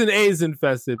AIDS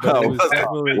infested, but it was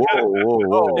definitely.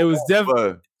 Whoa. It was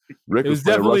definitely. Rick it was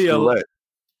definitely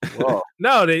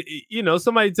no.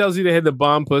 Somebody tells you they had the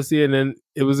bomb pussy, and then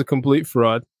it was a complete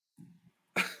fraud.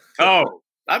 Oh,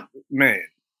 man.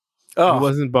 Oh, it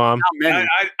wasn't bomb.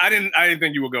 I didn't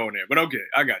think you were going there, but okay,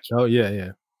 I got you. Oh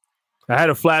yeah. I had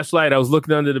a flashlight. I was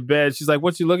looking under the bed. She's like,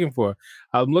 "What you looking for?"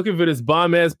 I'm looking for this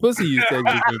bomb ass pussy you said.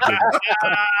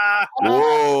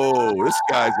 Whoa, this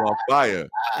guy's on fire.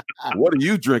 What are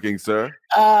you drinking, sir?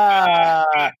 I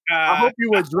hope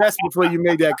you were dressed before you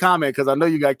made that comment, because I know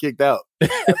you got kicked out.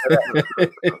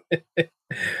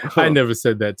 I never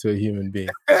said that to a human being.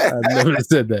 I've never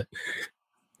said that.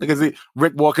 Because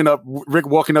Rick walking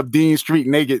up Dean Street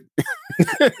naked.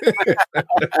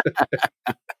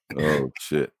 Oh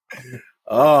shit.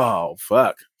 Oh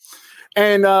fuck.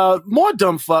 And more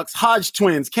dumb fucks. Hodge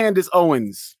twins, Candace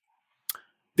Owens.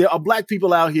 There are black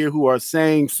people out here who are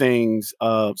saying things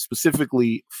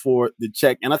specifically for the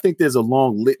check, and I think there's a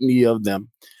long litany of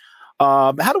them.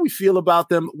 How do we feel about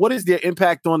them? What is their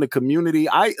impact on the community?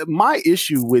 My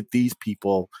issue with these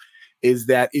people is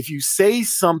that if you say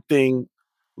something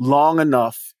long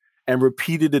enough and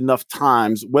repeated enough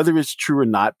times, whether it's true or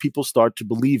not, people start to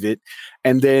believe it.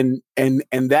 And then, and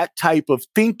that type of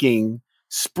thinking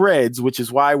spreads, which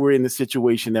is why we're in the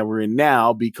situation that we're in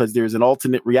now, because there's an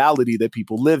alternate reality that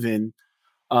people live in,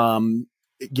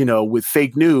 with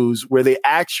fake news, where they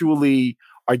actually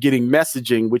are getting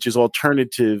messaging, which is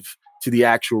alternative to the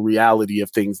actual reality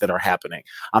of things that are happening.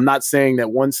 I'm not saying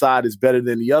that one side is better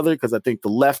than the other, because I think the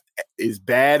left is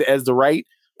bad as the right.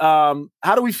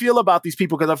 How do we feel about these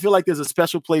people? Because I feel like there's a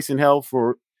special place in hell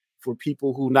for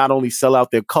people who not only sell out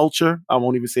their culture, I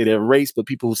won't even say their race, but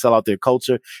people who sell out their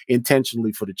culture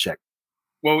intentionally for the check.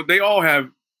 Well, they all have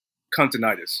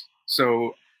cuntinitis.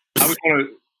 So I was going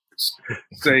to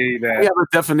say that. We have a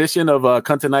definition of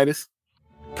cuntinitis.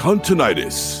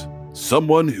 Cuntinitis.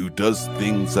 Someone who does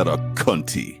things that are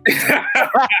cunty.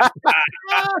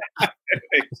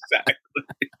 Exactly.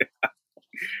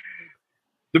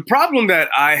 The problem that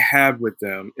I have with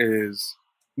them is,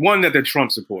 one, that they're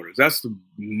Trump supporters. That's the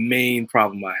main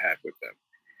problem I have with them.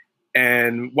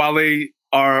 And while they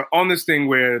are on this thing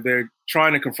where they're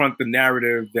trying to confront the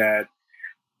narrative that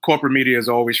corporate media is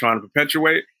always trying to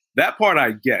perpetuate, that part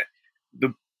I get.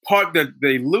 The part that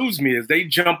they lose me is they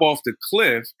jump off the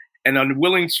cliff and are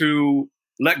unwilling to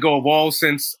let go of all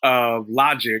sense of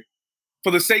logic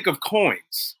for the sake of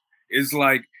coins. It's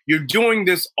like, you're doing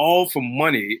this all for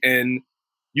money, and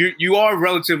you are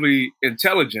relatively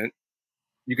intelligent.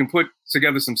 You can put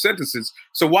together some sentences.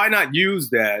 So why not use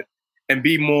that and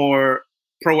be more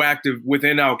proactive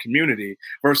within our community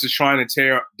versus trying to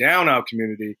tear down our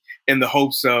community in the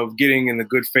hopes of getting in the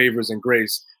good favors and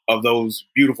grace of those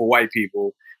beautiful white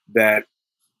people that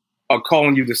are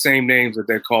calling you the same names that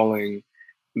they're calling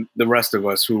the rest of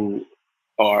us who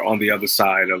are on the other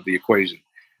side of the equation.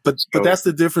 But that's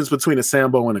the difference between a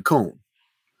Sambo and a coon.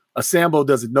 A Sambo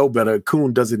doesn't know better. A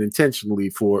coon does it intentionally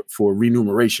for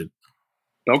remuneration.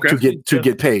 Okay. To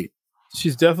get paid.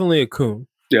 She's definitely a coon.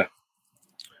 Yeah.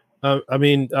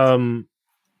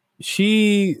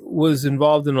 She was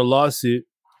involved in a lawsuit,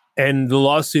 and the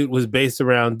lawsuit was based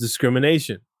around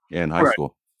discrimination. Yeah, in high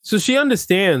school. So she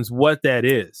understands what that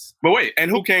is. But wait,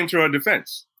 and who came to her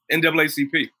defense?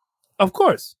 NAACP. Of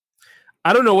course.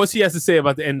 I don't know what she has to say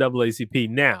about the NAACP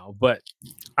now, but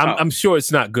I'm sure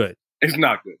it's not good. It's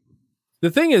not good.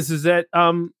 The thing is that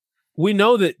we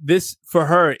know that this for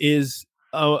her is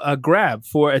a grab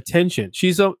for attention.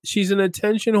 She's an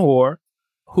attention whore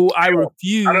who I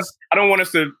refuse. I don't want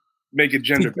us to make it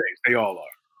gender based. They all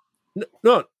are.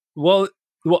 No. Well,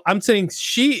 I'm saying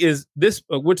she is this.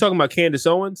 We're talking about Candace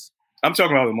Owens. I'm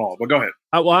talking about them all, but go ahead.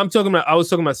 I was talking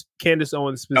about Candace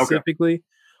Owens specifically,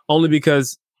 only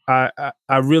because I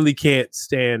really can't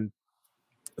stand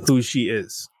who she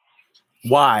is.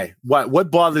 Why?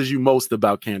 What bothers you most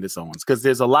about Candace Owens? Because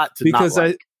there's a lot to not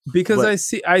like.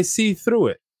 I see through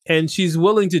it, and she's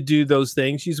willing to do those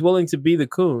things. She's willing to be the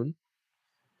coon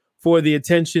for the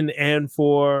attention and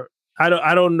for I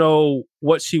don't know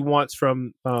what she wants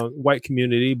from white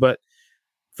community, but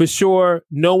for sure,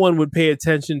 no one would pay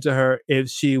attention to her if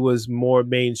she was more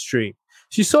mainstream.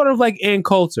 She's sort of like Ann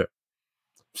Coulter.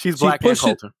 She's black Ann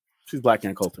Coulter. She's black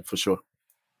Ann Coulter for sure.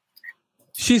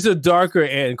 She's a darker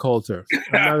Ann Coulter.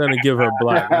 I'm not going to give her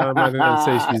black. I'm not going to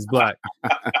say she's black.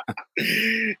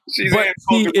 She's Ann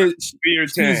Coulter.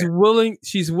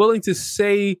 She's willing to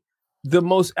say the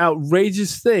most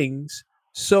outrageous things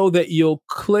so that you'll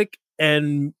click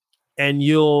and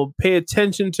you'll pay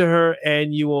attention to her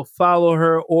and you will follow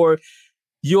her, or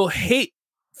you'll hate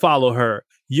follow her.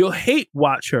 You'll hate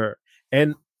watch her.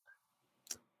 And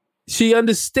she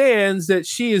understands that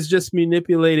she is just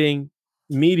manipulating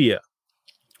media.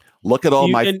 Look at all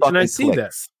my fucking and I see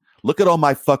clicks. That. Look at all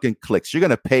my fucking clicks. You're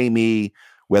gonna pay me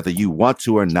whether you want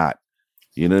to or not.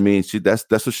 You know what I mean? That's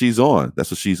what she's on.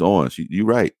 That's what she's on. You're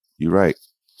right. You're right.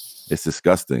 It's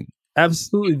disgusting.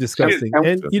 Absolutely disgusting.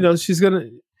 And she's gonna.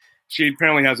 She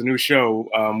apparently has a new show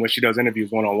where she does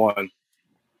interviews one-on-one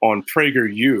on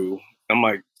PragerU. I'm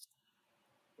like,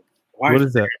 why? What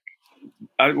is that?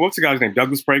 What's the guy's name?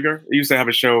 Douglas Prager. He used to have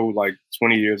a show like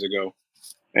 20 years ago,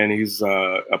 and he's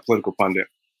a political pundit.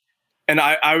 And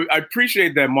I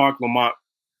appreciate that Mark Lamont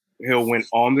Hill went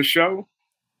on the show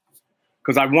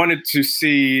because I wanted to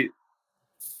see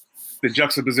the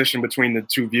juxtaposition between the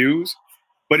two views.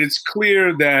 But it's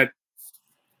clear that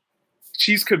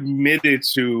she's committed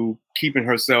to keeping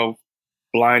herself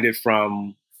blinded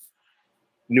from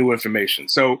new information.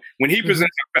 So when he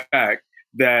presents a fact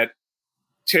that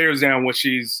tears down what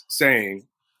she's saying,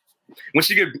 when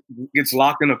she gets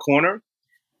locked in a corner,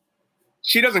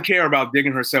 she doesn't care about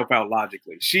digging herself out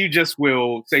logically. She just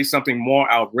will say something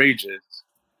more outrageous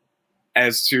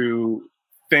as to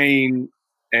feign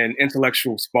an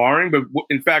intellectual sparring. But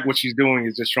in fact, what she's doing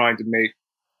is just trying to make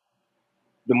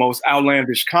the most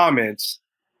outlandish comments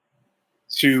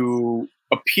to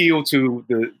appeal to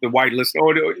the white listener,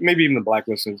 or maybe even the black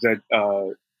listeners that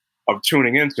are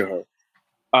tuning into her.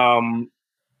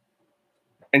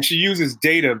 And she uses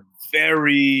data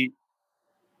very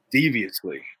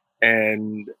deviously.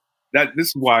 And this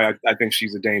is why I think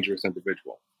she's a dangerous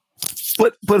individual.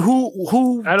 But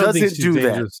who doesn't do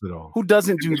that? Who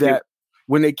doesn't do that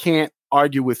when they can't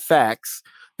argue with facts?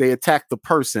 They attack the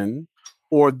person,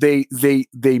 or they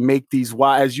make these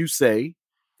wild, as you say,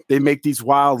 they make these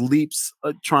wild leaps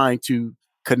trying to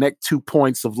connect 2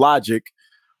 points of logic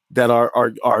that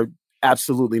are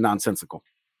absolutely nonsensical.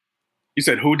 You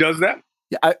said who does that?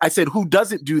 Yeah, I said who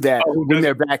doesn't do that when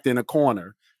they're backed in a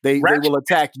corner. They will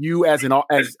attack you as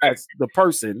the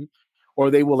person, or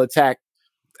they will attack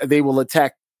the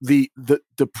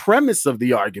premise of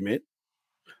the argument.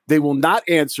 They will not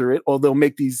answer it, or they'll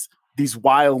make these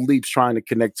wild leaps trying to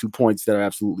connect 2 points that are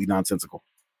absolutely nonsensical.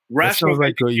 That sounds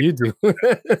like what you do.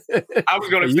 I was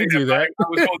going to say that.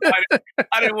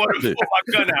 I didn't want to pull my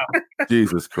gun out.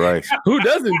 Jesus Christ! Who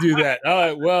doesn't do that? All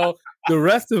right. Well, the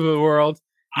rest of the world.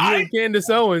 You and Candace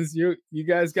Owens, you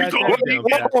guys got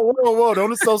that. Whoa!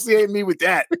 Don't associate me with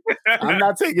that. I'm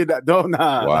not taking that. Don't do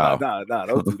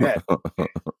that.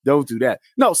 Don't do that.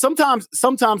 No, sometimes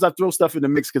I throw stuff in the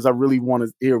mix because I really want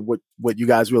to hear what you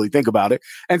guys really think about it.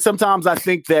 And sometimes I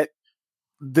think that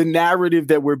the narrative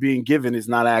that we're being given is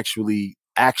not actually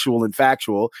actual and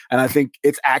factual. And I think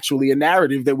it's actually a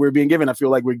narrative that we're being given. I feel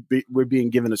like we're being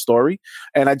given a story,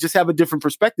 and I just have a different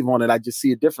perspective on it. I just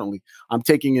see it differently. I'm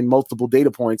taking in multiple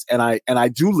data points, and I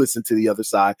do listen to the other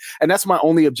side. And that's my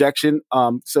only objection.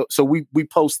 So we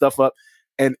post stuff up.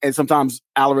 And sometimes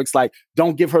Alaric's like,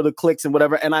 don't give her the clicks and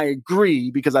whatever. And I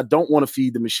agree because I don't want to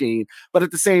feed the machine. But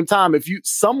at the same time, if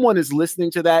someone is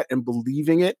listening to that and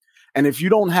believing it, and if you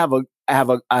don't have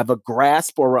a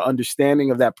grasp or an understanding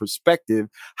of that perspective,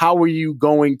 how are you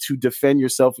going to defend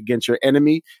yourself against your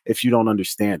enemy if you don't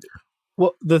understand it?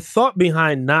 Well, the thought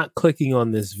behind not clicking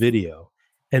on this video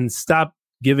and stop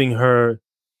giving her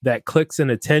that clicks and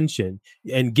attention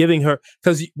and giving her,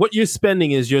 because what you're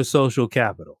spending is your social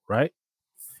capital, right?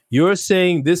 You're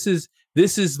saying this is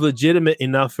legitimate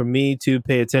enough for me to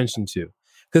pay attention to.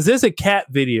 Because there's a cat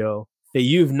video that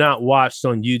you've not watched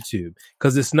on YouTube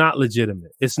because it's not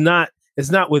legitimate. It's not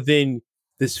within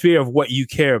the sphere of what you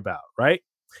care about, right?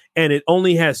 And it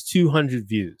only has 200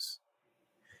 views.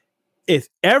 If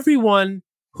everyone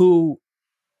who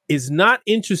is not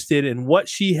interested in what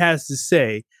she has to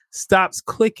say stops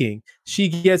clicking, she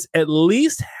gets at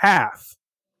least half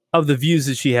of the views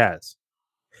that she has.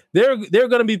 There are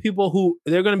going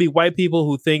to be white people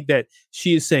who think that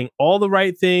she is saying all the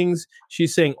right things.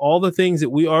 She's saying all the things that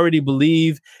we already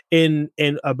believe in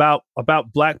about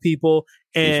black people.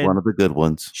 And she's one of the good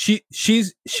ones.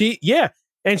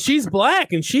 And she's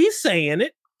black and she's saying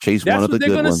it. She's one of the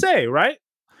good ones. That's what they're going to say, right?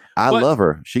 I love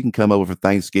her. She can come over for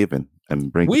Thanksgiving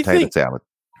and bring potato salad.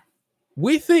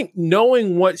 We think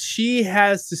knowing what she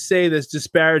has to say that's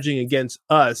disparaging against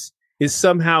us is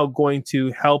somehow going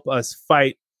to help us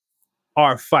fight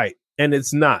our fight, and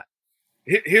it's not.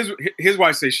 Here's why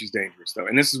I say she's dangerous, though,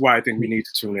 and this is why I think we need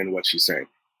to tune in to what she's saying.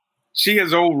 She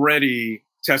has already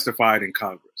testified in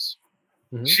Congress.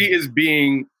 Mm-hmm. She is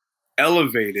being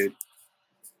elevated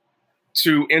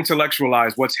to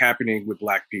intellectualize what's happening with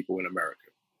black people in America,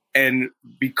 and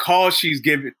because she's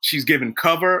given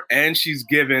cover and she's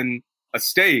given a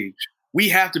stage, we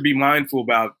have to be mindful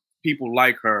about people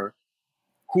like her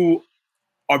who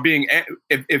are being,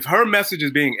 if her message is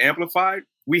being amplified,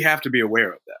 we have to be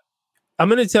aware of that. I'm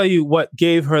going to tell you what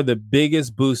gave her the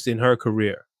biggest boost in her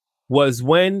career was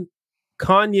when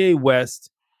Kanye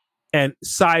West and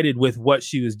sided with what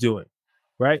she was doing,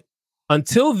 right?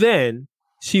 Until then,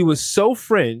 she was so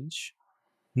fringe.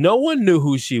 No one knew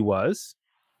who she was.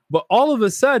 But all of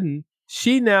a sudden,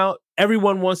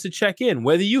 everyone wants to check in,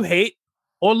 whether you hate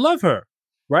or love her,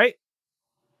 right?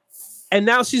 And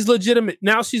now she's legitimate.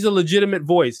 Now she's a legitimate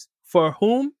voice for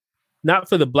whom? Not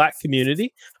for the black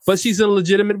community, but she's a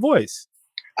legitimate voice.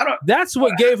 That's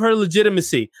what gave her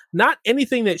legitimacy. Not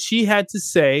anything that she had to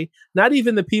say, not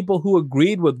even the people who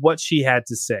agreed with what she had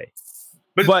to say.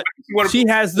 But she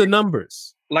has the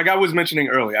numbers. Like I was mentioning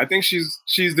earlier, I think she's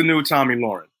the new Tomi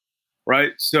Lahren,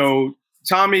 right? So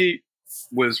Tomi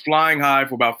was flying high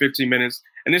for about 15 minutes,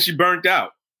 and then she burnt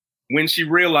out. When she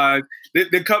realized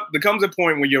there comes a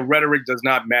point where your rhetoric does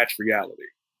not match reality.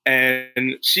 And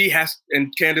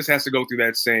Candace has to go through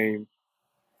that same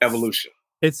evolution.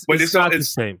 It's not the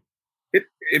same.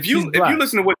 If you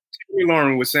listen to what Tomi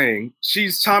Lahren was saying,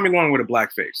 she's Tomi Lahren with a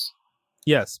black face.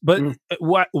 Yes, but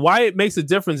why it makes a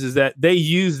difference is that they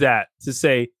use that to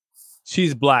say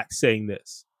she's black saying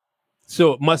this.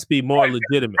 So it must be more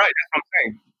legitimate. Right, that's what I'm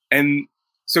saying. And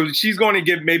so she's going to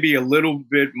give maybe a little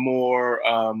bit more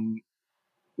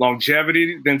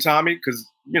longevity than Tomi, because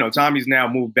Tomi's now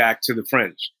moved back to the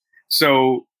fringe.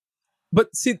 So,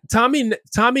 but see,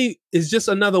 Tomi is just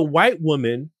another white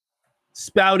woman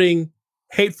spouting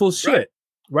hateful shit,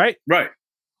 right? Right.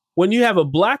 When you have a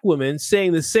black woman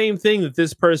saying the same thing that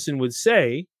this person would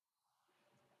say,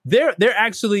 they're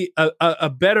actually a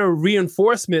better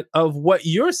reinforcement of what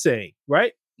you're saying,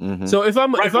 right? Mm-hmm. So if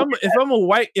I'm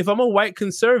a white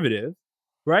conservative,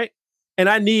 right, and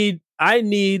I need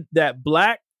that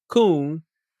black coon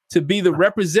to be the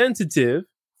representative.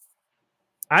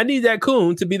 I need that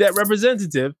coon to be that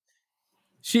representative.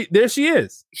 There she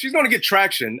is. She's going to get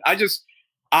traction.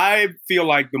 I feel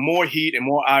like the more heat and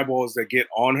more eyeballs that get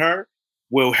on her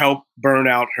will help burn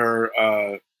out her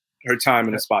time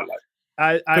in the spotlight.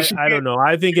 I don't know.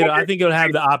 I think it'll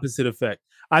have the opposite effect.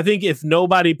 I think if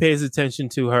nobody pays attention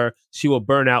to her, she will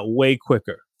burn out way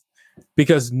quicker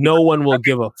because no one will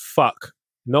give a fuck.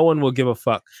 No one will give a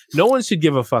fuck. No one should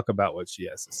give a fuck about what she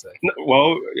has to say.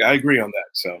 Well, I agree on that.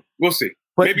 So we'll see.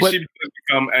 Maybe she does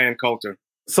become Ann Coulter.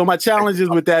 So my challenges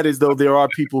with that is, though, there are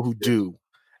people who do.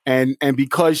 And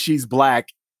because she's black,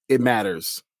 it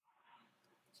matters.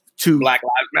 To Black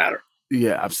Lives Matter.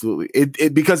 Yeah, absolutely.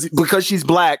 It because she's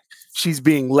black, she's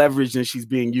being leveraged and she's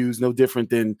being used no different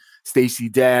than Stacey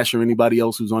Dash or anybody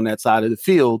else who's on that side of the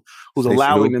field who's Stacey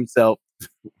allowing who? themselves.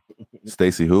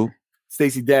 Stacey who?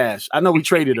 Stacey Dash. I know we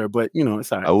traded her, but you know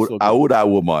it's all right. I would. I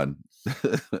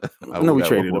know we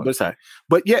traded her, but it's all right.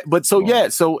 But yeah,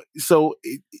 so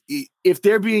if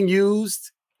they're being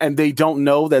used and they don't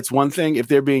know, that's one thing. If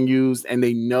they're being used and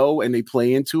they know and they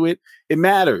play into it, it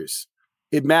matters.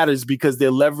 It matters because they're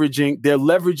leveraging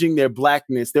their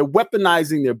blackness, they're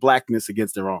weaponizing their blackness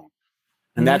against their own.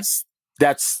 And that's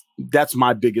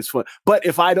my biggest fun. But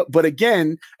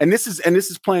again, and this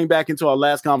is playing back into our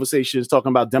last conversations talking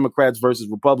about Democrats versus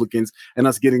Republicans and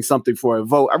us getting something for a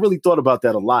vote. I really thought about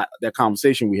that a lot, that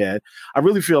conversation we had. I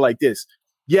really feel like this.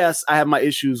 Yes, I have my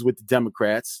issues with the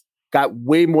Democrats, got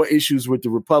way more issues with the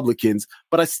Republicans,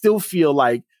 but I still feel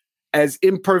like as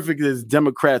imperfect as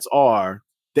Democrats are,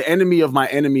 the enemy of my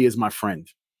enemy is my friend.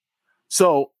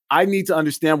 So I need to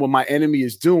understand what my enemy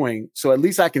is doing. So at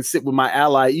least I can sit with my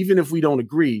ally, even if we don't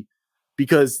agree,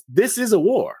 because this is a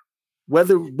war.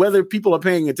 Whether people are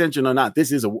paying attention or not,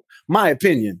 this is my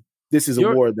opinion. This is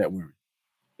a war that we're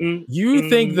in. You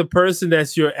think the person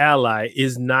that's your ally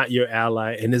is not your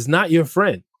ally and is not your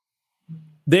friend.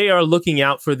 They are looking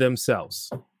out for themselves.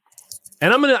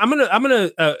 And I'm gonna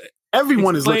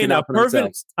everyone is looking out for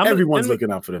themselves. Everyone's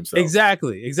looking out for themselves.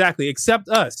 Exactly. Except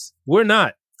us. We're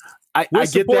not. We're I get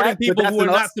supporting that, people who are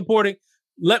not supporting.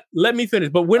 Let me finish.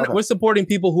 But we're supporting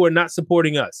people who are not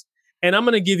supporting us. And I'm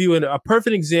going to give you a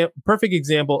perfect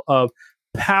example of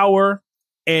power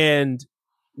and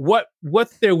what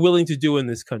they're willing to do in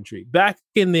this country. Back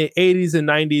in the 80s and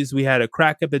 90s, we had a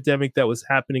crack epidemic that was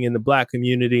happening in the black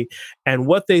community. And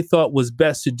what they thought was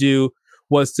best to do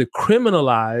was to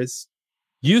criminalize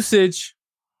usage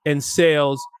and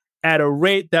sales at a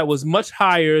rate that was much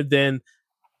higher than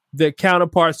the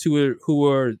counterparts who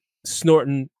were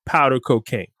snorting powder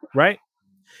cocaine, right?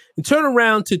 And turn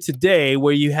around to today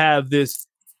where you have this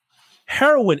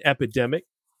heroin epidemic.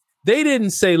 They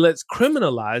didn't say, let's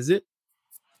criminalize it.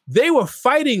 They were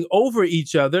fighting over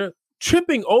each other,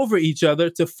 tripping over each other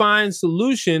to find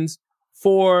solutions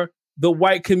for the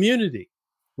white community,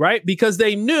 right? Because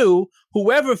they knew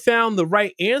whoever found the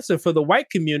right answer for the white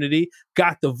community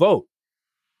got the vote.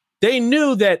 They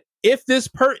knew that if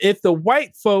the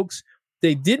white folks,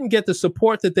 they didn't get the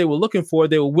support that they were looking for,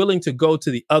 they were willing to go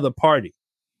to the other party.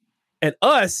 And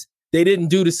us, they didn't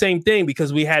do the same thing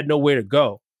because we had nowhere to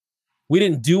go. We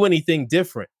didn't do anything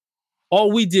different.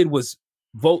 All we did was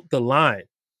vote the line.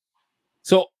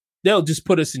 So they'll just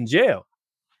put us in jail.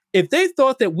 If they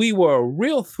thought that we were a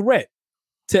real threat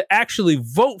to actually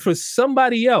vote for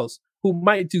somebody else who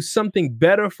might do something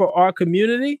better for our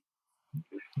community,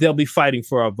 they'll be fighting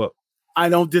for our vote. I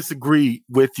don't disagree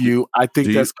with you. I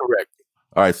think that's correct.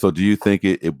 All right. So do you think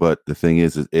but the thing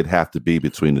is it'd have to be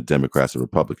between the Democrats and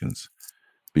Republicans,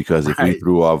 because if we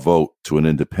threw our vote to an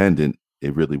independent,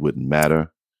 it really wouldn't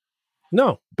matter.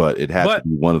 No, but it has to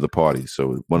be one of the parties.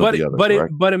 So one of the others.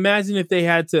 But imagine if they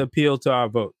had to appeal to our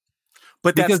vote.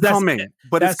 But that's coming.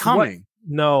 It's coming.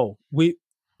 No,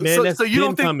 that's so you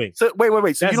don't think coming. So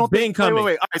wait. So that's you don't think coming.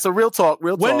 Wait. All right. So real talk.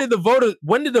 When did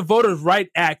the Voters' Right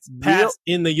Act pass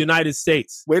in the United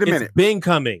States? Wait a minute. It's been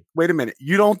coming. Wait a minute.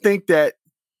 You don't think that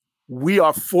we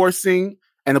are forcing,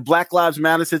 and the Black Lives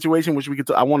Matter situation, which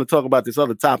I want to talk about this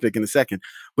other topic in a second,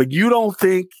 but you don't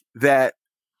think that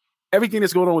everything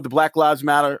that's going on with the Black Lives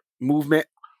Matter movement,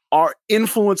 our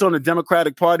influence on the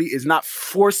Democratic Party is not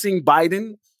forcing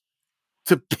Biden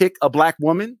to pick a black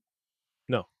woman?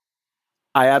 No.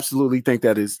 I absolutely think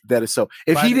that is so.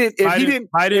 Biden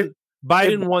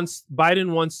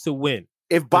wants to win.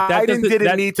 If Biden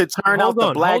didn't need to turn out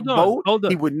the black vote,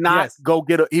 he would not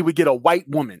he would get a white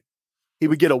woman. He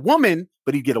would get a woman,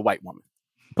 but he'd get a white woman.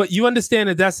 But you understand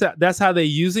that that's how they're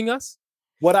using us?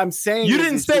 What I'm saying you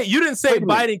didn't say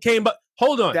Biden came, but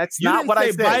hold on. That's not what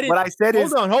I said. What I said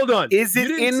is hold on. Is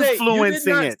it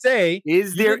influencing it?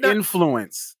 Is there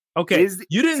influence? Okay.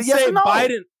 You didn't say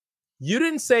Biden. You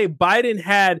didn't say Biden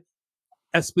had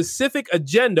a specific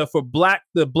agenda for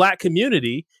the black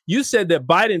community. You said that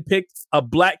Biden picked a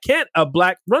black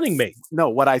running mate. No,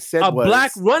 what I said was a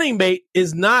black running mate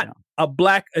is not a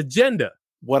black agenda.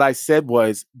 What I said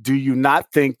was, do you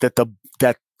not think that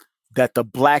the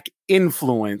black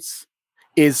influence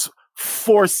is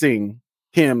forcing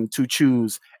him to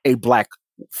choose a black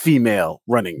female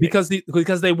running mate?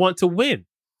 Because they want to win.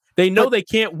 They know they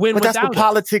can't win without that's what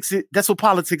politics is. That's what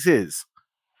politics is.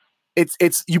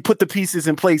 It's you put the pieces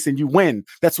in place and you win.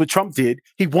 That's what Trump did.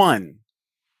 He won.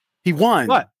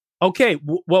 What? Okay,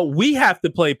 well, we have to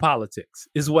play politics,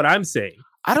 is what I'm saying.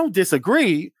 I don't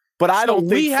disagree, but I don't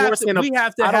think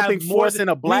forcing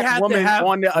a black woman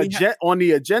on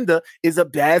the agenda is a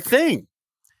bad thing.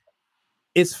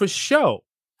 It's for show.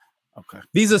 Okay,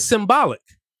 these are symbolic.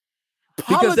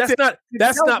 Because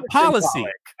that's not policy.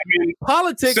 I mean,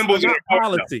 politics is not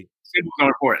policy. Symbols are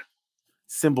important.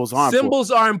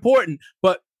 Symbols are important,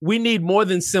 but we need more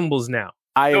than symbols now.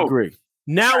 I agree.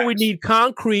 Now we need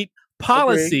concrete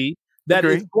policy that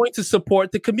is going to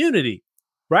support the community,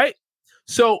 right?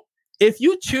 So if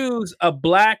you choose a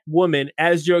black woman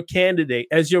as your candidate,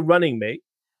 as your running mate,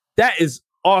 that is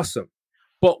awesome.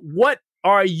 But what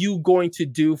are you going to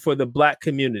do for the black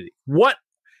community?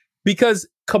 Because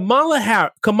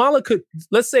Kamala could,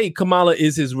 let's say Kamala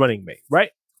is his running mate,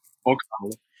 right? Okay.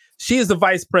 She is the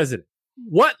vice president.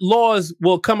 What laws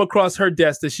will come across her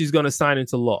desk that she's going to sign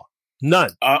into law?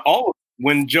 None. All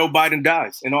when Joe Biden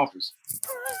dies in office.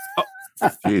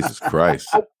 Jesus Christ.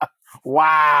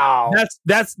 Wow.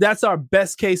 That's our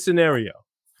best case scenario.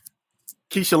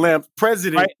 Keisha Lance,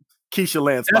 President right? Keisha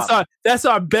Lance. That's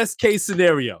our best case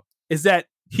scenario is that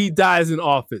he dies in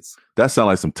office. That sounds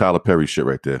like some Tyler Perry shit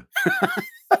right there.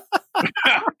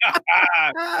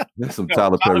 That's some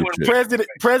Tyler Perry shit.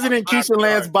 President Keisha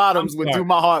Lance Bottoms would do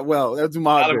my heart well. That would do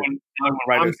my heart well.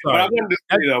 Right. But I wanted to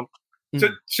say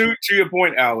though, to your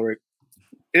point, Alaric,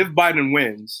 if Biden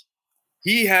wins,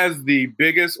 he has the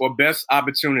biggest or best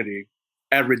opportunity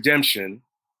at redemption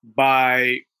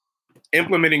by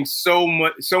implementing so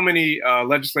many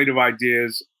legislative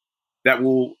ideas that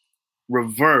will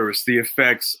reverse the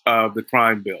effects of the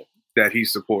crime bill that he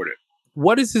supported.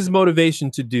 What is his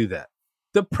motivation to do that?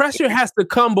 The pressure has to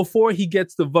come before he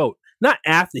gets the vote, not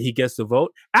after he gets the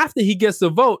vote. After he gets the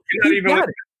vote,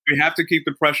 we have to keep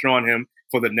the pressure on him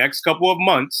for the next couple of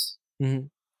months,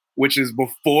 which is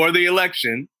before the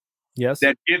election. Yes,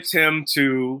 that gets him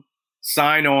to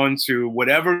sign on to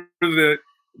whatever the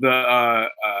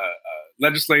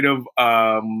legislative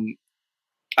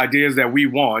ideas that we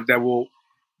want that will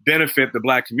benefit the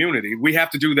black community. We have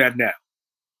to do that now.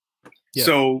 Yes.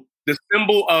 So the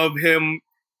symbol of him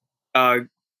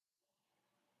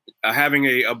having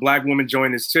a black woman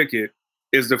join his ticket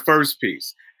is the first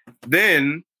piece.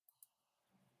 Then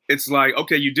it's like,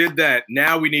 okay, you did that.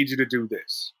 Now we need you to do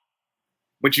this.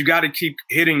 But you got to keep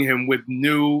hitting him with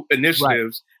new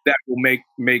initiatives that will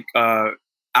make our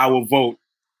vote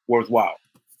worthwhile.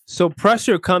 So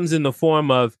pressure comes in the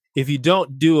form of, if you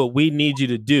don't do what we need you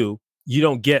to do, you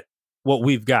don't get what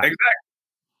we've got.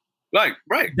 Exactly.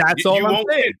 Right. That's all I'm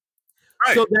saying.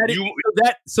 Right.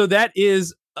 So that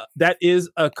is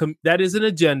an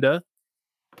agenda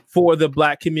for the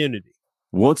black community.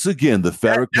 Once again, the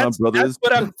Farrakhan brothers. That's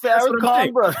what I'm saying.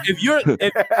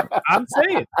 I'm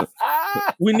saying,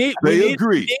 we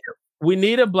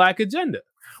need a black agenda.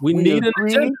 We need an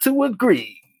agenda to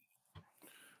agree.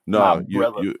 No,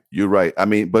 you're right. I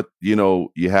mean, but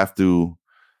you have to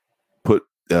put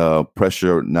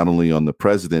pressure not only on the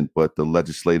president, but the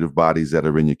legislative bodies that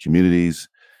are in your communities,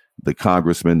 the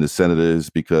congressmen, the senators,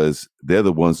 because they're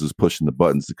the ones who's pushing the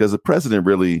buttons. Because the president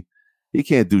really, he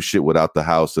can't do shit without the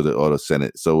House or the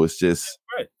Senate. So it's just,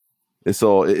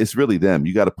 it's really them.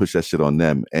 You got to push that shit on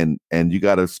them, and you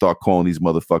got to start calling these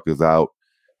motherfuckers out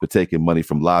for taking money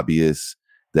from lobbyists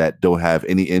that don't have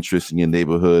any interest in your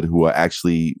neighborhood, who are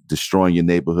actually destroying your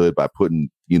neighborhood by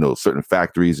putting, certain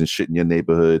factories and shit in your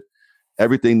neighborhood.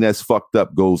 Everything that's fucked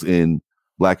up goes in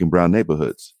black and brown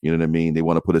neighborhoods. You know what I mean? They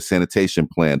want to put a sanitation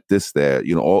plant, this, that,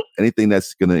 anything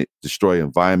that's going to destroy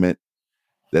environment,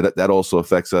 that also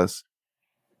affects us.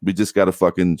 We just got to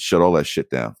fucking shut all that shit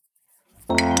down.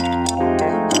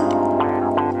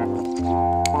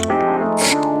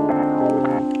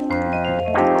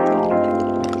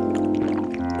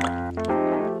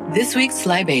 This week's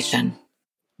libation.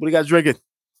 What do you guys drinking?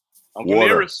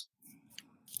 Water.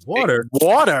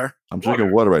 Water? I'm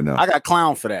drinking water right now. I got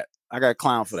clown for that.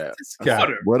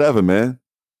 Water. Whatever, man.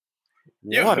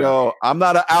 Water. No, I'm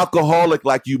not an alcoholic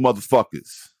like you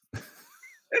motherfuckers.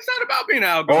 It's not about being an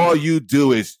alcoholic. All you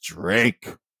do is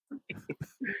drink.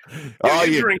 All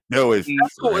you do is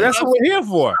That's what we're here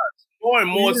for. More and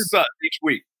more suds each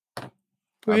week.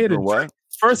 We're here to drink.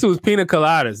 First it was pina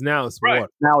coladas. Now it's water.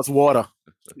 Now it's water.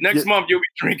 Next month you'll be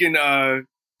drinking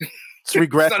Sweet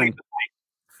Gresham.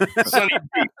 Sunny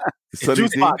D.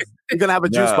 Juice box. He's gonna have a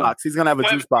juice box. He's gonna have a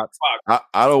juice box.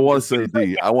 I don't want Sunny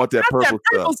D. I want that purple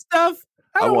stuff.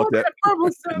 I want that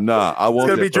purple stuff. Nah, I want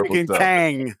that purple stuff. He's gonna be drinking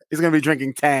Tang. He's gonna be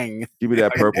drinking Tang. Give me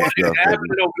that purple stuff. It's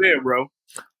happening over there, bro.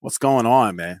 What's going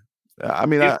on, man? I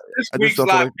mean,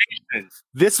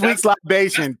 this week's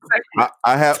libation.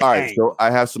 I have all right. So I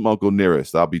have some Uncle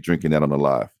Nearest. I'll be drinking that on the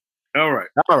live. All right.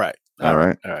 All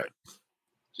right.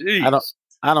 Jeez.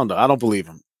 I don't know. I don't believe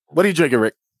him. What are you drinking,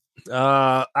 Rick?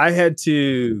 I had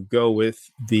to go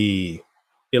with the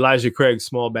Elijah Craig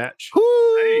small batch.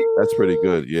 That's pretty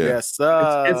good. Yeah. Yes,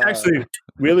 sir. It's actually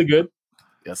really good.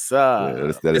 Yes, sir.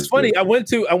 Yeah, that It's is funny. good.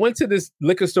 I went to this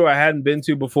liquor store I hadn't been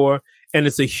to before, and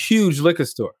it's a huge liquor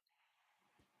store.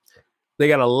 They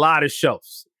got a lot of shelf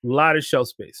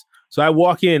space. So I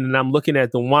walk in and I'm looking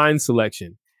at the wine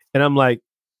selection, and I'm like,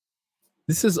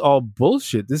 this is all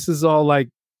bullshit. This is all like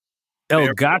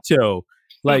El Gato.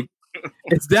 Like,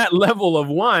 it's that level of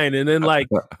wine. And then, like,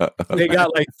 they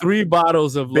got like 3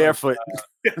 bottles of Barefoot.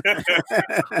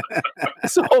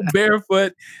 So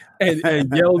Barefoot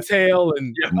and Yellowtail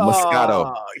and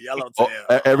Moscato. Yellowtail.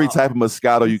 Every type of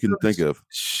Moscato you can think of.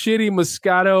 Shitty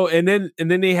Moscato. And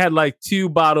then they had like 2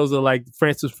 bottles of like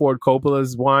Francis Ford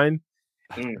Coppola's wine.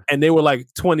 And they were like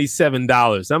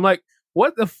 $27. I'm like,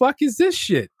 what the fuck is this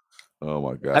shit? Oh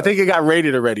my god! I think it got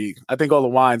rated already. I think all the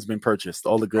wine's been purchased.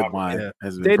 All the good wine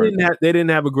has been purchased. They didn't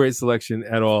have a great selection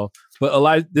at all. But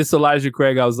Elijah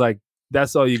Craig, I was like,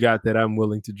 that's all you got that I'm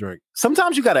willing to drink.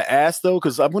 Sometimes you got to ask though,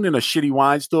 because I went in a shitty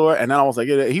wine store and then I was like,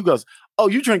 he goes, "Oh,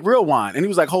 you drink real wine?" And he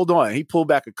was like, "Hold on." He pulled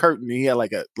back a curtain and he had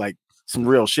like some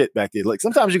real shit back there. Like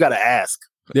sometimes you got to ask.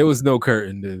 There was no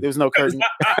curtain, dude. There was no curtain.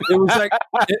 It was like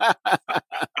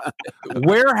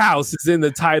warehouse is in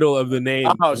the title of the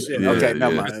name. Oh shit! Yeah, okay,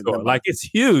 never yeah. mind. Never mind. Like it's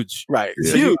huge, Right?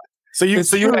 It's So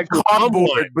huge. you had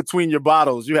cardboard between your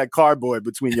bottles. You had cardboard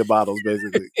between your bottles,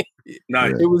 basically.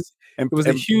 Nice. It was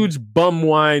a huge bum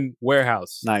wine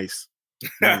warehouse. Nice.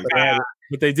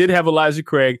 But they did have Elijah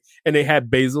Craig and they had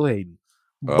Basil Hayden.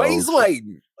 Basil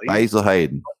Hayden. Basil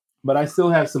Hayden. But I still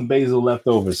have some basil left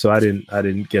over, so I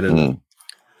didn't get it.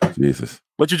 Jesus.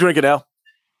 What you drinking, Al?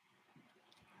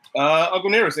 Uncle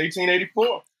Nearest,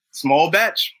 1884. Small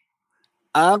batch.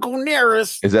 Uncle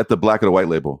Nearest. Is that the black or the white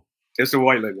label? It's a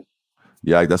white label.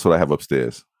 Yeah, that's what I have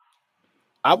upstairs.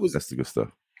 That's the good stuff.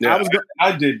 Yeah,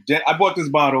 I bought this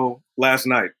bottle last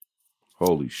night.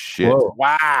 Holy shit. Whoa.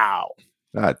 Wow.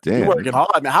 God damn. You're working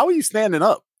hard, man. How are you standing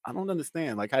up? I don't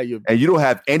understand. Like how you And you don't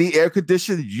have any air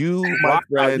conditioning? You, my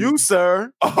friend, you,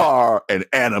 sir, are an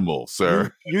animal,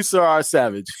 sir. You sir, are a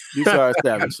savage. You, sir, are a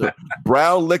savage, sir.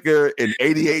 Brown liquor in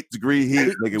 88-degree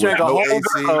heat, nigga, with no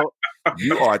AC.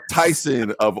 You are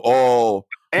Tyson of all.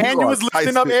 And you was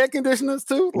lifting up air conditioners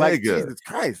too? Like, nigga. Jesus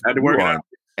Christ. Had to work out.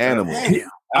 Animal.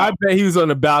 I bet he was on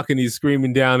the balcony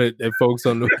screaming down at folks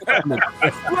on the Black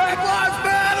Lives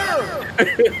Matter!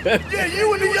 Yeah,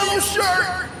 you in the yellow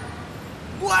shirt!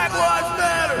 Black Lives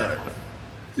Matter!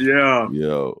 Yeah.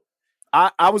 Yo.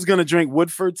 I was gonna drink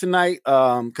Woodford tonight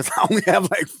because I only have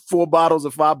like 4 bottles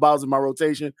or 5 bottles in my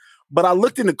rotation. But I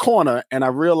looked in the corner and I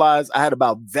realized I had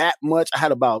about that much. I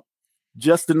had about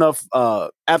just enough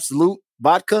Absolute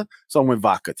vodka, so I went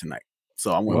vodka tonight.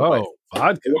 So I went vodka.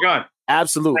 What kind?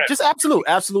 Absolute, just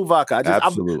absolute vodka.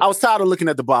 I was tired of looking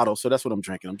at the bottle, so that's what I'm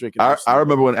drinking. I'm drinking. I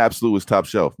remember when Absolute was top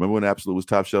shelf. Remember when Absolute was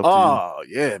top shelf? Oh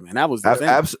yeah, man, that was the thing.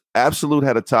 Absolute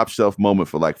had a top shelf moment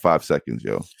for like 5 seconds,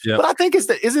 yo. Yeah. But I think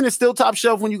isn't it still top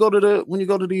shelf when you go to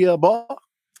the bar?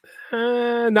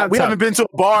 Not we haven't been to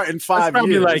a bar in 5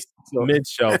 probably years. like mid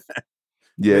shelf.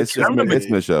 Yeah, it's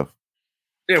mid shelf.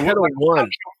 Yeah, what one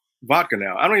vodka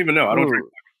now? I don't even know. I don't drink.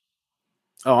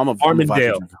 Oh, I'm a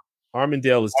Armandale.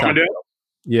 Armandale is top. Armandale?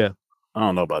 Yeah, I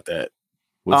don't know about that.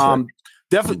 What's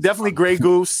that? Definitely Grey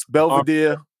Goose,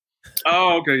 Belvedere.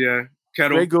 Oh, okay, yeah.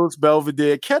 Kettle. Grey Goose,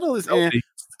 Belvedere. Kettle is in.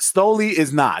 Stoli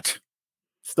is not.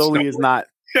 Stoli is not.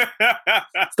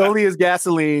 Stoli is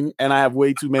gasoline, and I have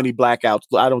way too many blackouts.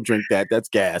 I don't drink that. That's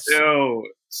gas. Yo,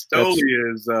 Stoli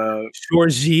is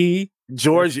Georgie.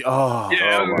 Oh,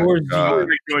 yeah,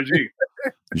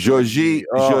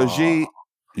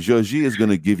 Georgie is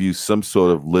gonna give you some sort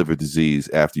of liver disease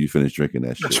after you finish drinking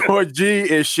that shit. Georgie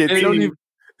is shit. They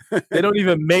don't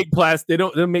even make plastic. They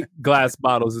don't make glass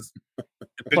bottles. It's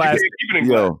plastic.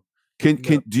 Yo,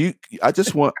 I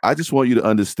just want you to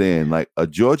understand, like a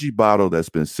Georgie bottle that's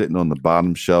been sitting on the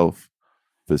bottom shelf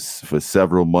for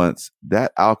several months,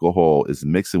 that alcohol is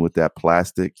mixing with that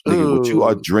plastic. Nigga, what you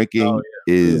are drinking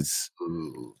is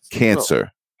cancer.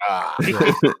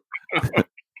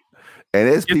 And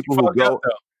there's people who go,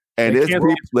 and there's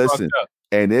people, listen,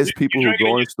 and there's people who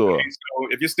go in the store. So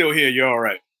if you're still here, you're all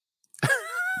right.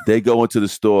 They go into the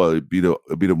store. It'd be the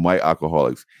white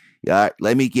alcoholics. Yeah,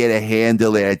 let me get a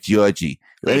handle at Georgie.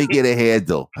 Let me get a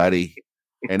handle, honey.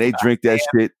 And they drink that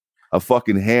shit, a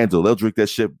fucking handle. They'll drink that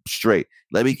shit straight.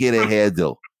 Let me get a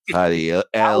handle, honey, and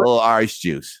a little orange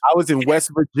juice. I was in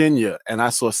West Virginia and I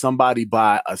saw somebody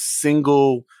buy a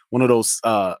single one of those,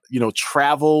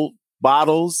 travel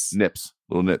bottles.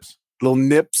 Little nips. little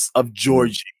nips of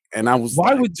Georgie. And I was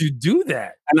why would you do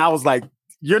that? And I was like,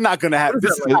 you're not going to have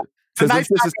this. Because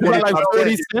this is 25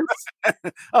 cents.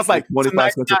 I was like,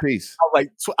 25 cents a piece.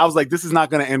 I was like, this is not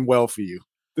going to end well for you.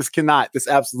 This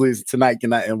absolutely is, tonight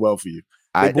cannot end well for you.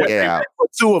 They bought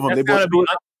two of them. It's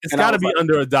got to be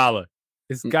under $1.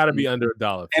 It's got to be under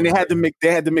 $1. And they had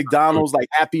the McDonald's like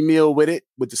Happy Meal with it,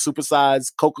 with the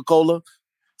supersized Coca-Cola.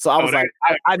 So I was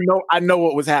I know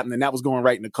what was happening. That was going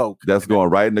right in the Coke. That's going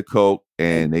right in the Coke,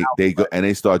 and they go and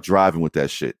they start driving with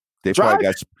that shit.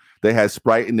 They had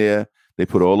Sprite in there. They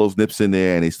put all those nips in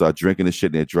there, and they start drinking the shit,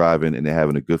 and they're driving, and they're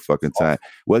having a good fucking time.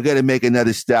 We're gonna make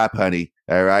another stop, honey.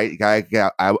 All right,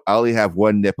 I only have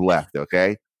one nip left.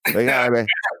 Okay, I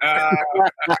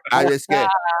just get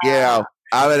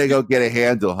I'm gonna go get a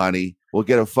handle, honey. We'll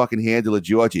get a fucking handle of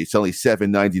Georgie. It's only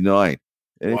 $7.99.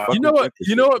 Wow.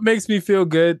 You know what makes me feel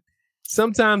good?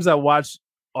 Sometimes I watch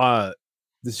the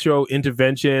show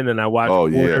Intervention, and I watch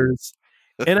Hoarders,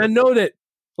 and I know that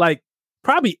like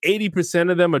probably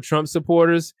 80% of them are Trump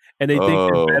supporters, and they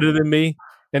think they're better than me.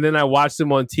 And then I watch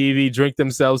them on TV drink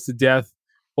themselves to death,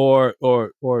 or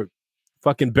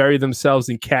fucking bury themselves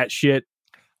in cat shit.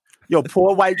 Yo,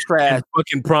 poor white trash. And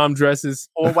fucking prom dresses.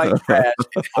 Poor white trash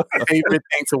is my favorite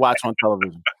thing to watch on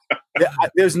television.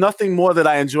 There's nothing more that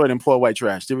I enjoy than poor white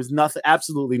trash. There was nothing,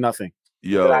 absolutely nothing.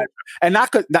 Yo, and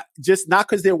not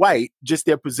because they're white, just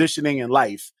their positioning in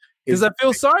life. Because I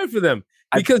feel sorry for them.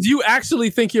 Because you actually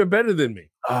think you're better than me.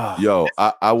 Yo,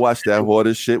 I watched that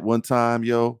Hoarder shit one time,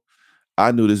 yo.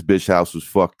 I knew this bitch house was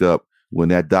fucked up when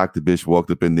that doctor bitch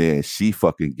walked up in there and she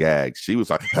fucking gagged. She was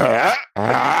like,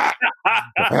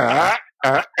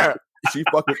 she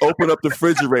fucking opened up the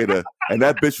refrigerator and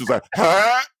that bitch was like,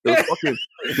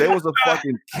 there was a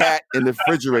fucking cat in the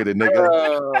refrigerator,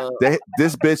 nigga.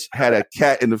 This bitch had a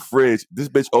cat in the fridge. This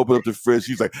bitch opened up the fridge.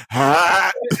 She was like,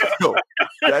 Yo,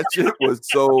 that shit was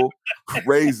so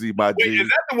crazy, my G. Is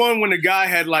that the one when the guy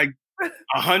had like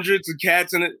hundreds of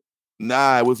cats in it?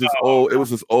 Nah, it was this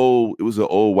an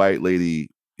old white lady.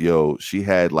 Yo, she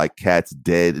had like cats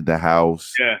dead in the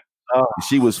house. Yeah.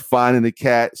 She was finding the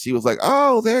cat. She was like,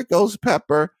 "Oh, there goes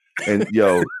Pepper." And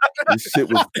yo, this shit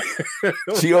was.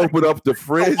 She opened up the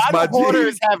fridge. My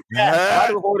hoarders have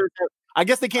cats. I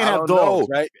guess they can't have dogs,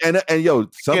 right? And yo,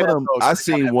 some of them. I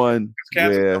seen one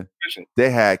where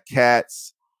they had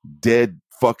cats, dead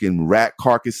fucking rat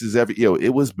carcasses.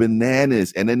 It was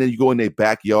bananas. And then you go in their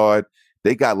backyard.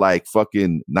 They got like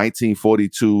fucking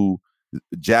 1942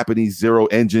 Japanese zero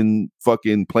engine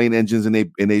fucking plane engines in they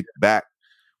back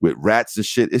with rats and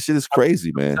shit. This shit is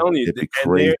crazy, man. It'd be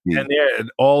crazy. And they're at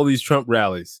all these Trump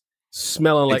rallies,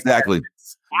 smelling like exactly.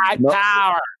 High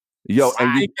power. Yo,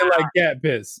 and like cat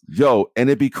piss. Yo, and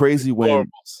it'd be crazy when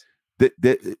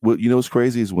what you know what's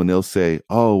crazy is when they'll say,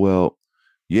 "Oh well,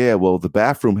 yeah, well the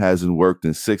bathroom hasn't worked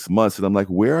in 6 months," and I'm like,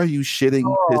 "Where are you shitting,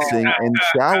 pissing, and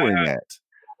showering at?"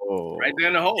 Right there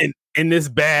in the hole. In this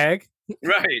bag.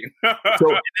 Right.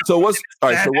 So what's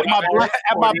all right? So at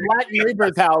my black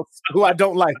neighbor's house, who I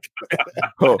don't like.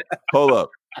 Hold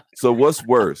up. So what's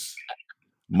worse,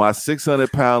 my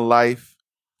 600-pound life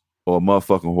or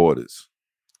motherfucking Hoarders?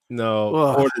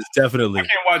 No, Hoarders definitely. I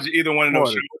can't watch either one of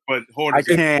those shows, but Hoarders.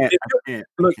 I can't.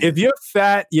 Look, if you're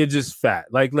fat, you're just fat.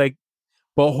 Like,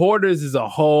 but Hoarders is a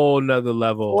whole nother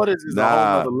level. Hoarders is a whole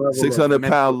nother level.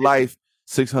 600-pound life.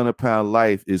 600-pound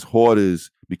life is Hoarders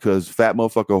because fat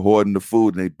motherfucker hoarding the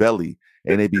food in their belly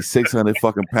and they be 600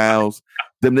 fucking pounds.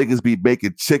 Them niggas be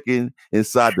making chicken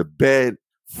inside the bed,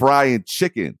 frying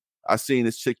chicken. I seen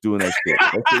this chick doing that shit.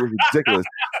 That shit was ridiculous.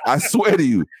 I swear to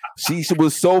you, she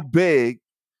was so big.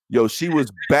 Yo, she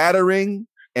was battering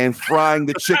and frying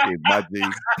the chicken, my G.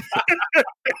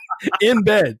 In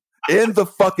bed. In the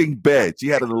fucking bed. She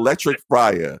had an electric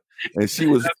fryer and she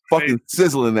was fucking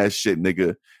sizzling that shit,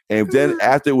 nigga. And then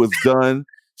after it was done,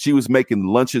 she was making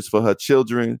lunches for her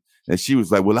children. And she was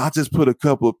like, well, I'll just put a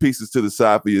couple of pieces to the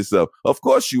side for yourself. Of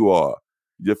course you are,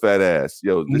 you fat ass.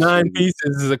 Yo, 9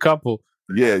 pieces is a couple.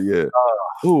 Yeah.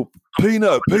 Ooh,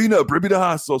 peanut. Bring me the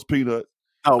hot sauce, peanut.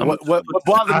 Oh, what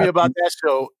bothered me about that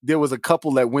show, there was a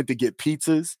couple that went to get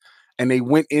pizzas and they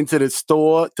went into the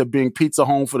store to bring pizza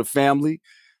home for the family.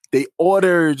 They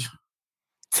ordered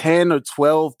 10 or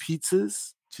 12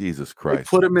 pizzas. Jesus Christ. They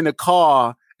put them in the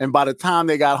car. And by the time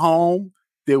they got home,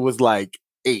 there was like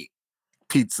 8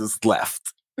 pizzas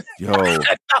left. Yo.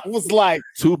 I was like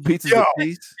 2 pizzas a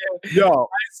piece? Yo. I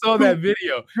saw that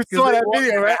video. You saw that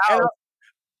video, right?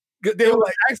 They were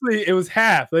like, actually, it was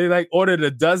half. They like ordered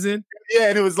a dozen. Yeah,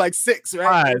 and it was like 6,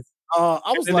 right? 5.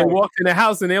 I was and like, they walked in the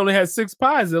house and they only had 6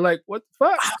 pies. They're like, what the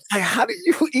fuck? like, how do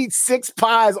you eat 6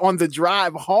 pies on the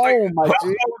drive home, my How G?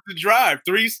 long was the drive?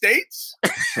 3 states?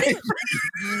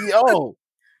 Yo,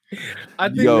 I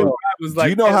think Yo, the drive was like, do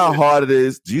you know how hard it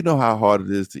is? Do you know how hard it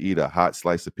is to eat a hot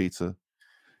slice of pizza?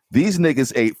 These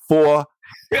niggas ate 4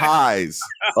 pies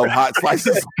of hot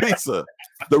slices of pizza.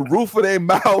 The roof of their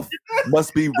mouth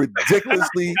must be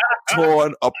ridiculously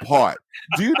torn apart.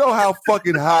 Do you know how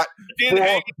fucking hot?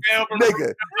 Nigga,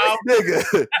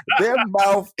 their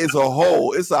mouth is a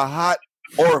hole. It's a hot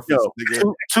orifice. Yo,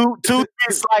 nigga. two, 3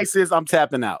 slices, I'm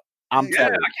tapping out. I'm Yeah,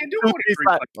 tapping. I can't do 2, more 3 than 3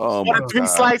 slices. Oh More my than 3 God.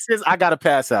 slices, I gotta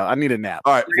pass out. I need a nap.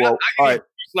 All right, well, all right,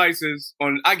 slices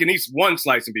on. I can eat 1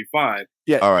 slice and be fine.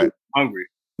 Yeah. all right. I'm hungry.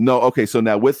 No, okay. So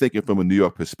now we're thinking from a New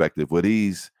York perspective. Were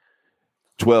these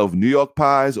 12 New York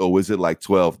pies, or was it like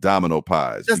 12 Domino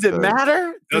pies? Does it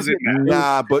matter? Does it matter?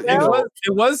 Nah, but you It know,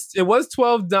 was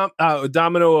 12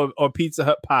 Domino or Pizza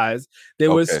Hut pies. They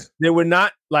were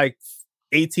not like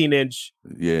 18-inch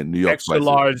yeah, New York extra slices.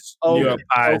 large Okay, New York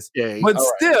pies. okay, But all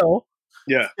right. still,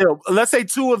 Yeah. Still, let's say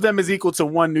 2 of them is equal to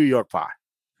 1 New York pie.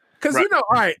 because Right. you know,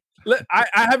 all right, I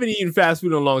haven't eaten fast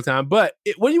food in a long time, but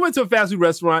when you went to a fast food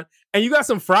restaurant and you got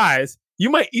some fries, you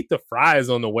might eat the fries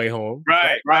on the way home.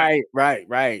 Right. Them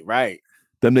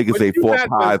niggas But ate you 4 had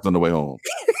pies on the way home.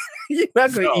 You're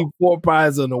not gonna eat 4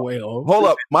 pies on the way home. Hold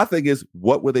up. My thing is,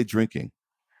 what were they drinking?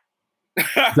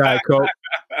 Diet Coke.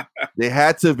 They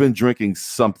had to have been drinking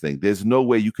something. There's no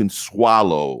way you can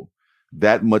swallow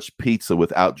that much pizza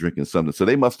without drinking something. So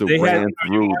they must have ran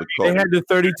through the They Coke. had the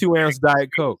 32-ounce Diet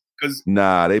Coke. Because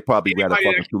Nah, they probably ran a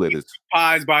Anybody fucking 2 liters.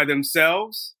 pies by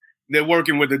themselves, they're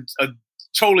working with a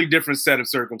totally different set of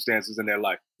circumstances in their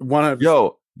life.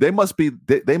 Yo, they must be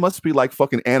like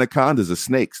fucking anacondas or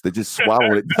snakes. They just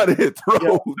swallow it down their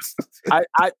throats.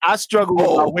 I struggle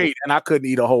with my weight, and I couldn't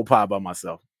eat a whole pie by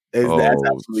myself. That's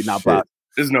absolutely not possible.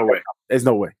 There's no way. There's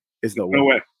no way. There's no way. No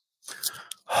way.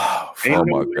 Oh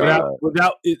my God.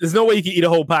 There's no way you can eat a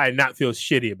whole pie and not feel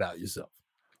shitty about yourself.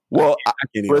 Well,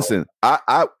 can't eat listen,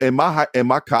 I in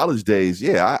my college days,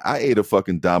 yeah, I ate a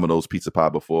fucking Domino's pizza pie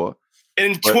before.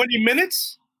 In 20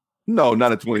 minutes? No,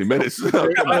 not in 20 minutes. Come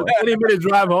on. 20-minute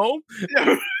drive home.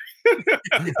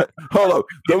 Hold up,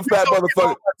 them fat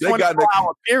motherfuckers. They got in the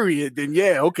 24-hour period. Then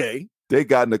yeah, okay. They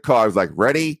got in the car. It was like,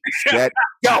 ready, set,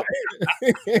 go.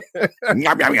 Yum,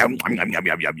 yum, yum, yum, yum,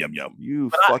 yum, yum, yum, yum. You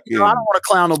But fucking. I don't want to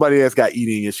clown nobody that's got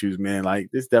eating issues, man. Like,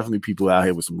 there's definitely people out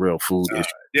here with some real food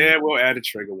issues. Yeah, we'll add a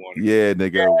trigger warning. Yeah,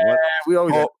 nigga. What? We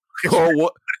always Call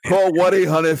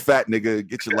 1-800-FAT, nigga.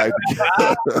 Get your life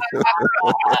together.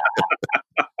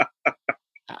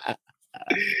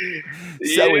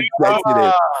 So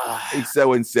insensitive. He's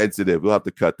so insensitive. We'll have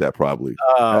to cut that probably.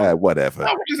 Whatever.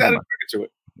 No, we just add a trigger to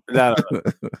it. No.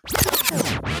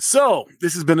 So,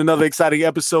 this has been another exciting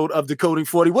episode of Decoding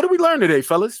 40. What did we learn today,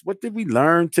 fellas? What did we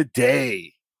learn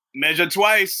today? Measure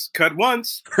twice, cut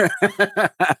once, or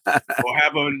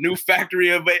have a new factory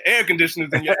of air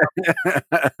conditioners in your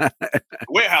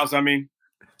warehouse. I mean,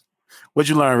 What'd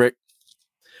you learn, Rick?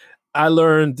 I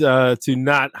learned to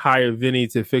not hire Vinny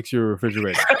to fix your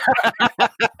refrigerator.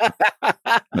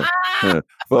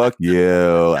 Fuck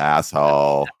you,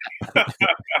 asshole.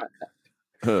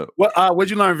 What'd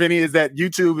you learn, Vinny? Is that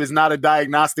YouTube is not a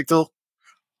diagnostic tool?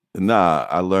 Nah,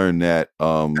 I learned that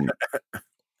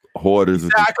hoarders.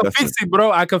 I can fix it,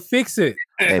 bro. I can fix it.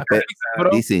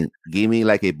 Listen, give me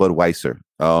like a Budweiser.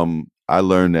 I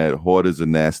learned that hoarders are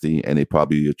nasty and they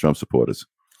probably are Trump supporters.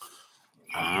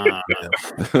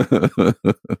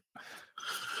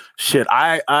 Shit,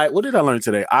 I what did I learn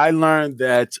today? I learned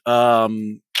that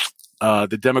the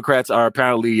Democrats are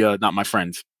apparently not my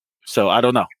friends. So I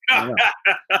don't know.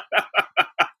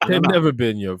 They've never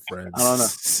been your friends. I don't know.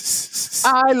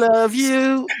 I love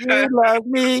you. You love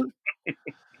me.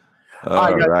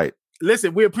 All right.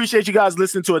 Listen, we appreciate you guys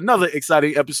listening to another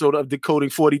exciting episode of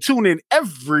Decoding 40. Tune in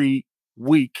every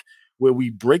week where we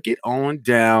break it on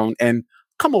down, and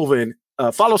come over and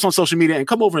follow us on social media, and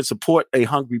come over and support A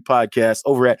Hungry Podcast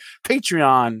over at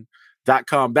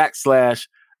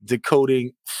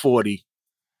patreon.com/decoding40.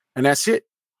 And that's it.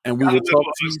 And we will talk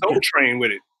to you. Soul Train with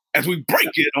it as we break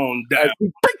it on down. As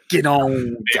we break it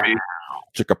on down.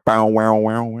 Chicka pow wow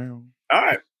wow wow. All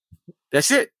right.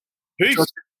 That's it. Peace.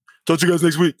 Talk to you guys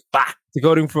next week. Bye.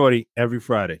 Decoding 40 every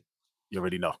Friday. You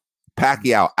already know.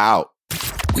 Pacquiao out.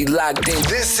 We locked in.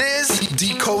 This is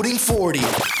Decoding 40.